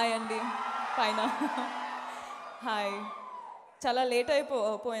చేస్తున్నారు. హాయ్ అండి పైన. హాయ్. చాలా లేట్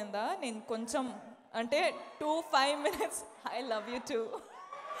అయిపోయిందా? నేను కొంచెం అంటే 2-5 minutes. I love you two.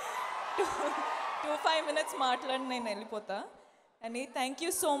 2-5 minutes మాట్లాడి నేను వెళ్ళిపోతా. అని thank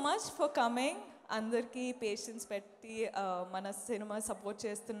you so much for coming. అందరికీ పేషెన్స్ పెట్టి మన సినిమా సపోర్ట్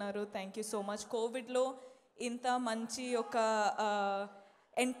చేస్తున్నారు. Thank you so much. కోవిడ్లో ఇంత మంచి ఒక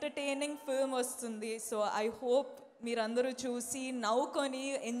ఎంటర్టైనింగ్ ఫిల్మ్ వస్తుంది. సో ఐ హోప్ మీరందరూ చూసి నవ్వుకొని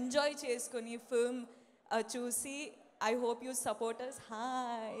ఎంజాయ్ చేసుకొని ఫిల్మ్ చూసి I hope you support us.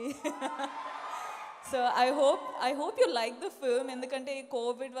 Hi. So I hope you like the film. ఎందుకంటే ఈ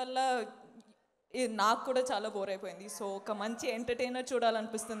కోవిడ్ వల్ల నాకు కూడా చాలా బోర్ అయిపోయింది. సో ఒక మంచి ఎంటర్టైనర్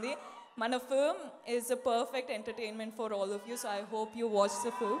చూడాలనిపిస్తుంది. మన film is a perfect entertainment for all of you. So I hope you watch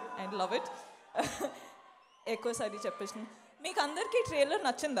the film and love it. ఎక్కువసారి చెప్పేసిన మీకు అందరికీ ట్రైలర్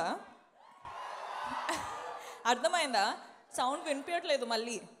నచ్చిందా? అర్థమైందా? సౌండ్ వినిపించట్లేదు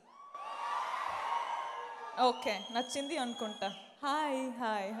మళ్ళీ. ఓకే, నచ్చింది అనుకుంటా.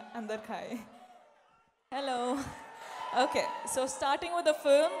 హాయ్ అందరికి hi. Hello. Okay, so starting with the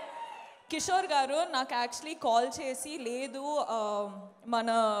film. Kishore గారు నాకు యాక్చువల్లీ కాల్ చేసి, లేదు మన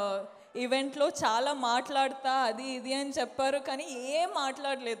ఈవెంట్లో చాలా మాట్లాడతా అది ఇది అని చెప్పారు, కానీ ఏం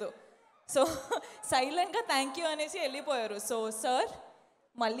మాట్లాడలేదు. సో సైలెంట్గా థ్యాంక్ యూ అనేసి వెళ్ళిపోయారు. సో సార్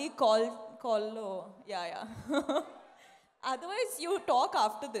మళ్ళీ కాల్లో yeah otherwise you talk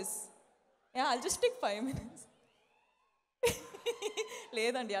after this. Yeah I'll just take 5 minutes.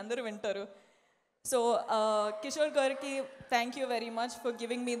 లేదండి, అందరూ వింటారు. సో కిషోర్ గారికి thank you very much for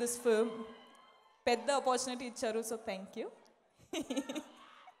giving me this film. పెద్ద ఆపర్చునిటీ ఇచ్చారు. So thank you.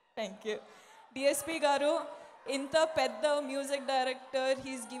 Thank you. DSP గారు ఇంత పెద్ద music director,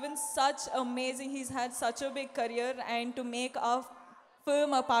 he's given such amazing, he's had such a big career and to make a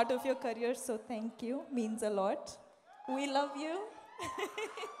film a part of your career. So thank you, means a lot. We love you.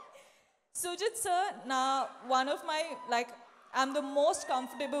 Sujit sir, one of my, like, I'm the most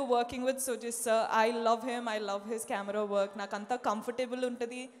comfortable working with Sujit sir. I love him. I love his camera work. నాకు అంత comfortable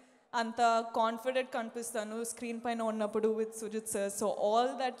ఉంటుంది, అంత confident కనిపిస్తాను screen పైన ఉన్నప్పుడు with Sujit sir. So all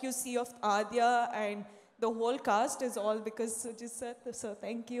that you see of Adya and the whole cast is all because Sujit sir. So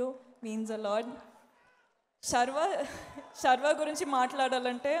thank you. Means a lot. Sharwa గురించి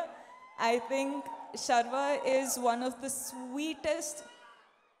మాట్లాడాలంటే I think Sharwa is one of the sweetest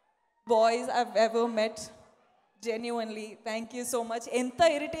boys I've ever met. Genuinely, thank you so much. ఎంత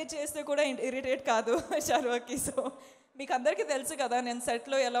irritate చేస్తే కూడా irritate కాదు శర్వాకి. So మీకు అందరికీ తెలుసు కదా నేను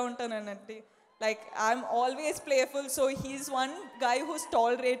సెట్లో ఎలా ఉంటానన్నట్టు. Like I'm always playful, so he's one guy who's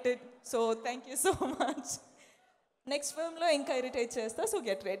tolerated. So thank you so much. Next ఫిల్మ్లో ఇంకా ఇరిటేట్ చేస్తా, so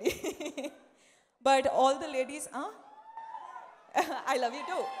get ready. But all the ladies, I love you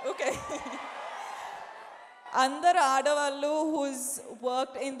two. Okay. అందరు ఆడవాళ్ళు who's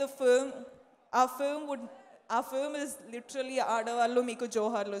worked in the film, our film is literally Aadavallu Meeku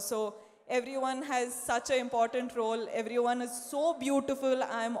Johaarlu. So everyone has such an important role. Everyone is so beautiful.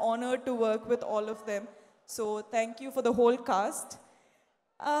 I am honored to work with all of them. So thank you for the whole cast.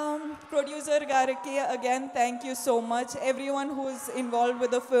 Producer Gariki, again, thank you so much. Everyone who is involved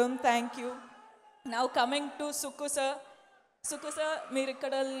with the film, thank you. Now coming to Sukku sir. Sukku sir, మీరు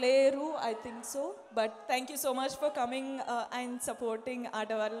ఇక్కడ లేరు, I think so. But thank you so much for coming and supporting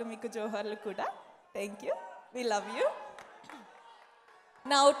Aadavallu Meeku Johaarlu kuda. Thank you. We love you.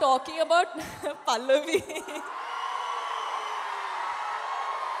 Now talking about Pallavi.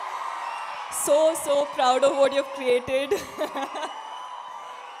 So proud of what you've created.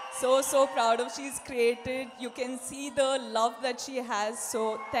 So proud of she's created. You can see the love that she has. So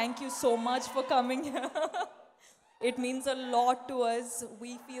thank you so much for coming here. It means a lot to us.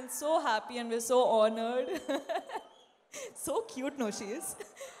 We feel so happy and we're so honored. So cute, no, she is.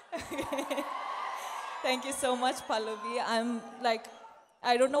 Thank you so much, Pallavi. I'm like,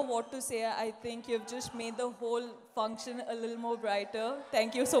 I don't know what to say. I think you've just made the whole function a little more brighter.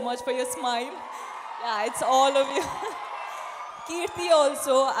 Thank you so much for your smile. Yeah, it's all of you. Kirti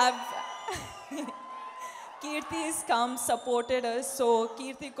also, Kirti has come, supported us. So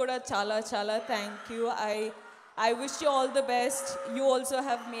Kirti kuda chala, thank you. I wish you all the best. You also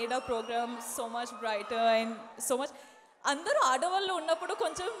have made our program so much brighter and so much. అందరూ ఆడవాళ్ళు ఉన్నప్పుడు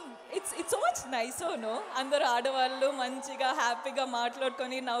కొంచెం it's so much nice. No, అందరూ ఆడవాళ్ళు మంచిగా హ్యాపీగా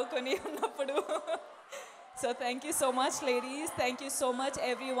మాట్లాడుకొని నవ్వుకొని ఉన్నప్పుడు. So thank you so much ladies. Thank you so much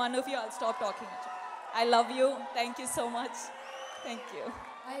every one of you. I'll stop talking. I love you. Thank you so much. Thank you.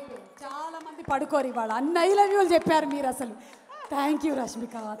 చాలా మంది పడుకోరు ఇవాళ, అన్ని ఐ లవ్ యూలు చెప్పారు మీరు అసలు. Thank you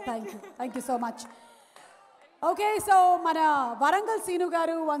Rashmika. Thank you so much. Okay, so మన Warangal scene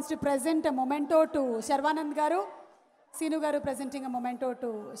గారు wants to present a memento to Sharwanand గారు. Sinu garu presenting a memento to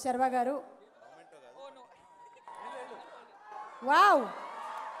Sharwa garu. Wow,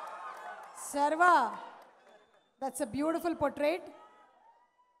 Sharwa, that's a beautiful portrait,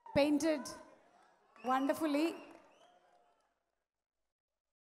 painted wonderfully.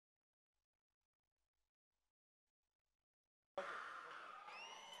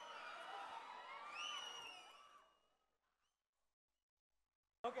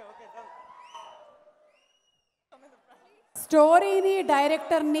 Okay, done. స్టోరీని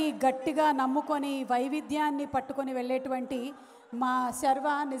డైరెక్టర్ని గట్టిగా నమ్ముకొని వైవిధ్యాన్ని పట్టుకొని వెళ్ళేటువంటి మా శర్వ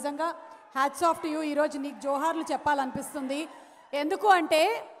నిజంగా హ్యాట్స్ ఆఫ్ టు యూ. ఈరోజు నీకు జోహార్లు చెప్పాలనిపిస్తుంది. ఎందుకు అంటే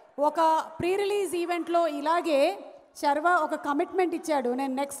ఒక ప్రీ రిలీజ్ ఈవెంట్లో ఇలాగే శర్వ ఒక కమిట్మెంట్ ఇచ్చాడు.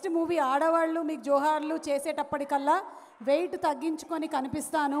 నేను నెక్స్ట్ మూవీ ఆడవాళ్ళు మీకు జోహార్లు చేసేటప్పటికల్లా వెయిట్ తగ్గించుకొని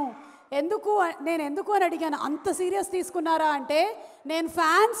కనిపిస్తాను. నేను ఎందుకు అని అడిగాను. అంత సీరియస్ తీసుకున్నారా అంటే నేను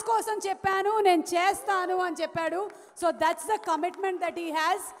ఫ్యాన్స్ కోసం చెప్పాను, నేను చేస్తాను అని చెప్పాడు. So that's the commitment that he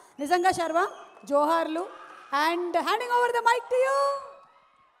has. నిజంగా శర్వ జోహార్లు. And handing over the mic to you.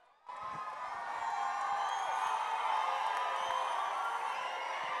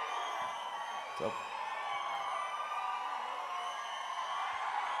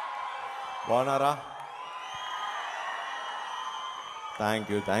 బాగున్నారా?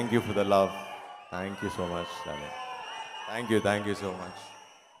 Thank you for the love. Thank you so much, darling. Thank you so much.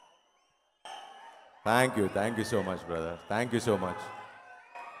 Thank you so much, brother. Thank you so much.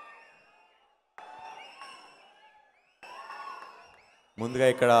 ముందుగా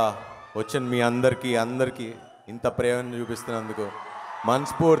ఇక్కడ వచ్చిన మీ అందరికీ ఇంత ప్రేమను చూపిస్తున్నందుకు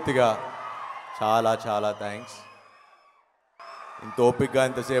మనస్ఫూర్తిగా చాలా థ్యాంక్స్. ఇంత ఓపికగా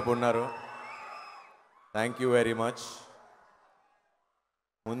ఇంతసేపు ఉన్నారు. Thank you very much.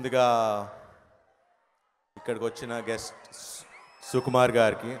 ముందుగా ఇక్కడికి వచ్చిన గెస్ట్ సుకుమార్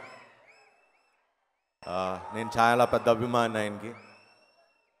గారికి నేను చాలా పెద్ద అభిమాని ఆయనకి.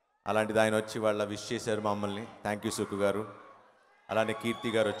 అలాంటిది ఆయన వచ్చి వాళ్ళ విష్ చేశారు మమ్మల్ని. థ్యాంక్ యూ సుక్కు గారు. అలానే కీర్తి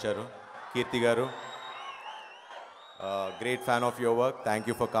గారు వచ్చారు. కీర్తి గారు, great fan of your work, thank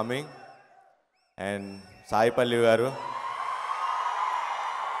you for coming. And Sai Pallavi గారు,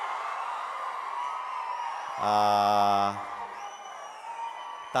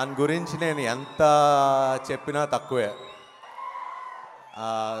 తన గురించి నేను ఎంత చెప్పినా తక్కువే.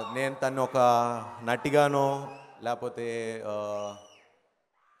 నేను తను ఒక నటిగానో లేకపోతే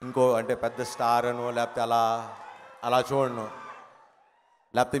ఇంకో అంటే పెద్ద స్టార్ అనో లేకపోతే అలా చూడను.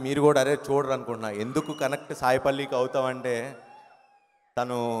 లేకపోతే మీరు కూడా అదే చూడరు అనుకుంటున్నా. ఎందుకు కనెక్ట్ సాయిపల్లికి అవుతామంటే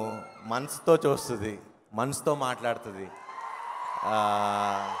తను మనసుతో చూస్తుంది, మనసుతో మాట్లాడుతుంది.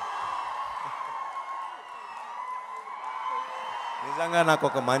 నిజంగా నాకు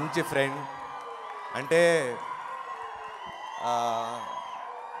ఒక మంచి ఫ్రెండ్. అంటే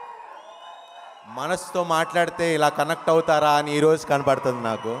మనసుతో మాట్లాడితే ఇలా కనెక్ట్ అవుతారా అని ఈరోజు కనపడుతుంది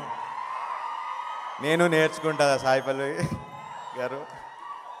నాకు. నేను నేర్చుకుంటా సాయిపల్లి గారు,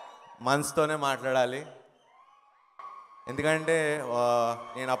 మనసుతోనే మాట్లాడాలి. ఎందుకంటే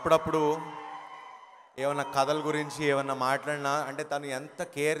నేను అప్పుడప్పుడు ఏమన్నా కథల గురించి ఏమన్నా మాట్లాడినా అంటే తను ఎంత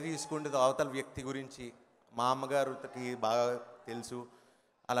కేర్ తీసుకుంటుందో అవతల వ్యక్తి గురించి. మా అమ్మగారికి బాగా తెలుసు,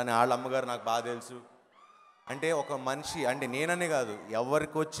 అలానే వాళ్ళ అమ్మగారు నాకు బాగా తెలుసు. అంటే ఒక మనిషి అంటే నేననే కాదు,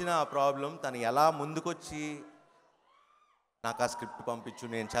 ఎవరికి వచ్చినా ఆ ప్రాబ్లం తను ఎలా ముందుకొచ్చి నాకు ఆ స్క్రిప్ట్ పంపించు,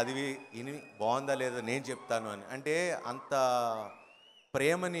 నేను చదివి ఇని బాగుందా లేదా నేను చెప్తాను అని. అంటే అంత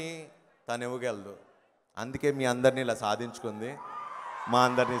ప్రేమని తను ఇవ్వగలదు. అందుకే మీ అందరినీ ఇలా సాధించుకుంది, మా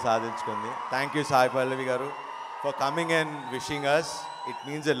అందరినీ సాధించుకుంది. థ్యాంక్ యూ సాయి పల్లవి గారు for coming and wishing us. It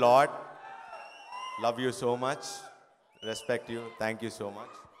means a lot. Love you so much, respect you, thank you so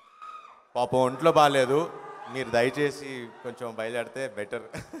much. పాపం ఒంట్లో బాగాలేదు, మీరు దయచేసి కొంచెం బయలుదేరితే బెటర్.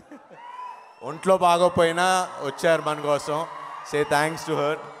 ఒంట్లో బాగోపోయినా వచ్చారు మన కోసం. Say thanks to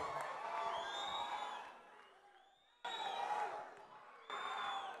her.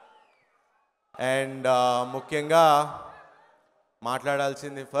 And ముఖ్యంగా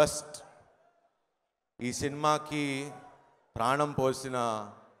మాట్లాడాల్సింది ఫస్ట్, ఈ సినిమాకి ప్రాణం పోసిన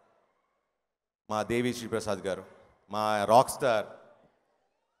మా దేవి శ్రీప్రసాద్ గారు, మా rock star.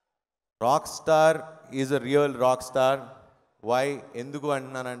 Rock star is a real rock star. Why ఎందుకు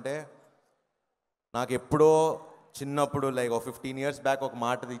అంటున్నానంటే, నాకు ఎప్పుడో చిన్నప్పుడు లైక్ ఒక 15 years బ్యాక్ ఒక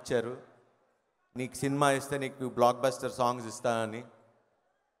మాట ఇచ్చారు, నీకు సినిమా ఇస్తే నీకు బ్లాక్ బస్టర్ సాంగ్స్ ఇస్తానని.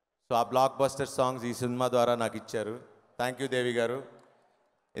 సో ఆ బ్లాక్ బస్టర్ సాంగ్స్ ఈ సినిమా ద్వారా నాకు ఇచ్చారు. థ్యాంక్ యూ దేవి గారు.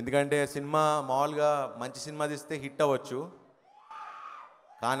 ఎందుకంటే సినిమా మామూలుగా మంచి సినిమా తీస్తే హిట్ అవ్వచ్చు,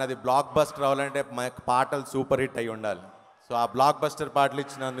 కానీ అది బ్లాక్ బస్టర్ అవ్వాలంటే పాటలు సూపర్ హిట్ అయి ఉండాలి. సో ఆ బ్లాక్ బస్టర్ పాటలు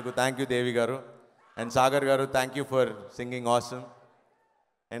ఇచ్చినందుకు థ్యాంక్ యూ దేవి గారు. అండ్ సాగర్ గారు, thank you for singing awesome.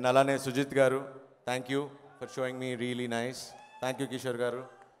 And అలానే సుజిత్ గారు, thank you for showing me really nice. Thank you Kishore గారు.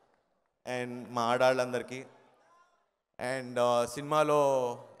 అండ్ మా ఆడాళ్ళందరికీ. అండ్ సినిమాలో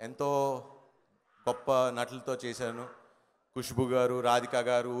ఎంతో గొప్ప నటులతో చేశాను. ఖుష్బు గారు, రాధిక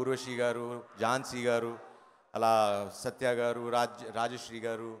గారు, ఊర్వశి గారు, ఝాన్సీ గారు, అలా సత్య గారు, రాజశ్రీ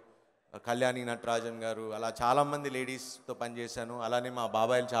గారు, కళ్యాణి నటరాజన్ గారు, అలా చాలామంది లేడీస్తో పనిచేశాను. అలానే మా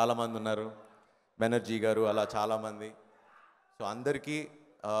బాబాయిలు చాలామంది ఉన్నారు, బెనర్జీ గారు, అలా చాలామంది. సో అందరికీ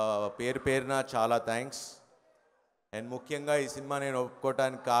పేరు పేరున చాలా థ్యాంక్స్. అండ్ ముఖ్యంగా ఈ సినిమా నేను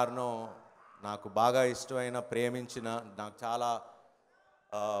ఒప్పుకోవటానికి కారణం, నాకు బాగా ఇష్టమైన, ప్రేమించిన, నాకు చాలా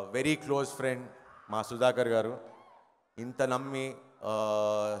వెరీ క్లోజ్ ఫ్రెండ్ మా సుధాకర్ గారు. ఇంత నమ్మి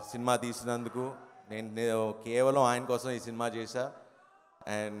సినిమా తీసినందుకు నేను కేవలం ఆయన కోసం ఈ సినిమా చేశా.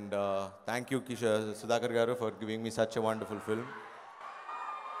 అండ్ థ్యాంక్ యూ సుధాకర్ గారు for giving me such a wonderful film.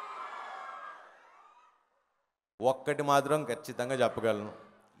 ఒక్కటి మాత్రం ఖచ్చితంగా చెప్పగలను,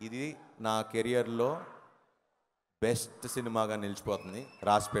 ఇది నా కెరియర్లో బెస్ట్ సినిమాగా నిలిచిపోతుంది,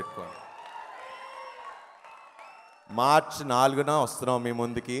 రాసి పెట్టుకోండి. March 4న వస్తున్నాం మీ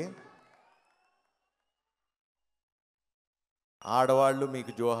ముందుకి. ఆడవాళ్ళు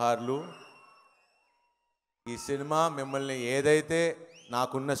మీకు జోహార్లు. ఈ సినిమా మిమ్మల్ని ఏదైతే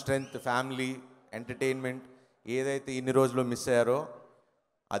నాకున్న స్ట్రెంగ్త్, ఫ్యామిలీ, ఎంటర్టైన్మెంట్ ఏదైతే ఇన్ని రోజులు మిస్ అయ్యారో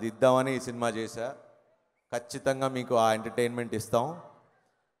అది ఇద్దామని ఈ సినిమా చేశా. ఖచ్చితంగా మీకు ఆ ఎంటర్టైన్మెంట్ ఇస్తాం.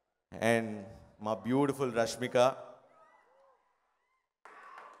 అండ్ మా బ్యూటిఫుల్ రష్మిక,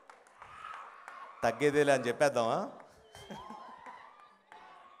 తగ్గేదేలే అని చెప్పేద్దామా?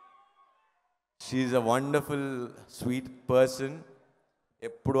 She a wonderful sweet person.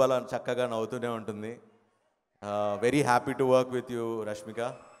 ఎప్పుడు అలా చక్కగా నవ్వుతూనే ఉంటుంది. Very happy to work with you Rashmika.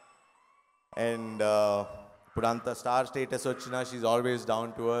 And ఇప్పుడు అంత స్టార్ స్టేటస్ వచ్చినా she always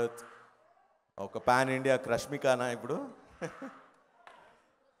down to earth. ఒక పాన్ ఇండియా రష్మికానా ఇప్పుడు?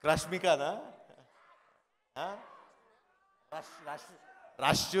 రష్మికానా?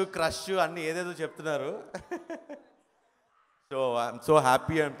 క్రష్ అన్నీ ఏదేదో చెప్తున్నారు. So I'm so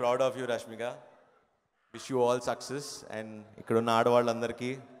happy and proud of you Rashmika. Wish you all success. And ఇక్కడున్న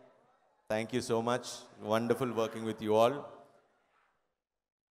ఆడవాళ్ళందరికీ thank you so much. Wonderful working with you all.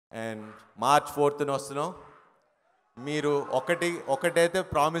 And March 4th వస్తున్నాం. మీరు ఒకటైతే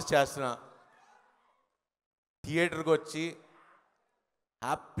promise చేస్తున్నా, థియేటర్కి వచ్చి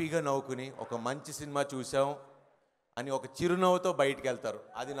హ్యాపీగా నవ్వుకుని ఒక మంచి సినిమా చూసాం అని ఒక చిరునవ్వుతో బయటికి వెళ్తారు.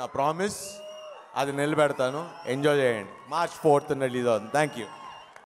 అది నా ప్రామిస్, అది నిలబెడతాను. ఎంజాయ్ చేయండి. March 4th రిలీజ్ అవుతుంది. Thank you.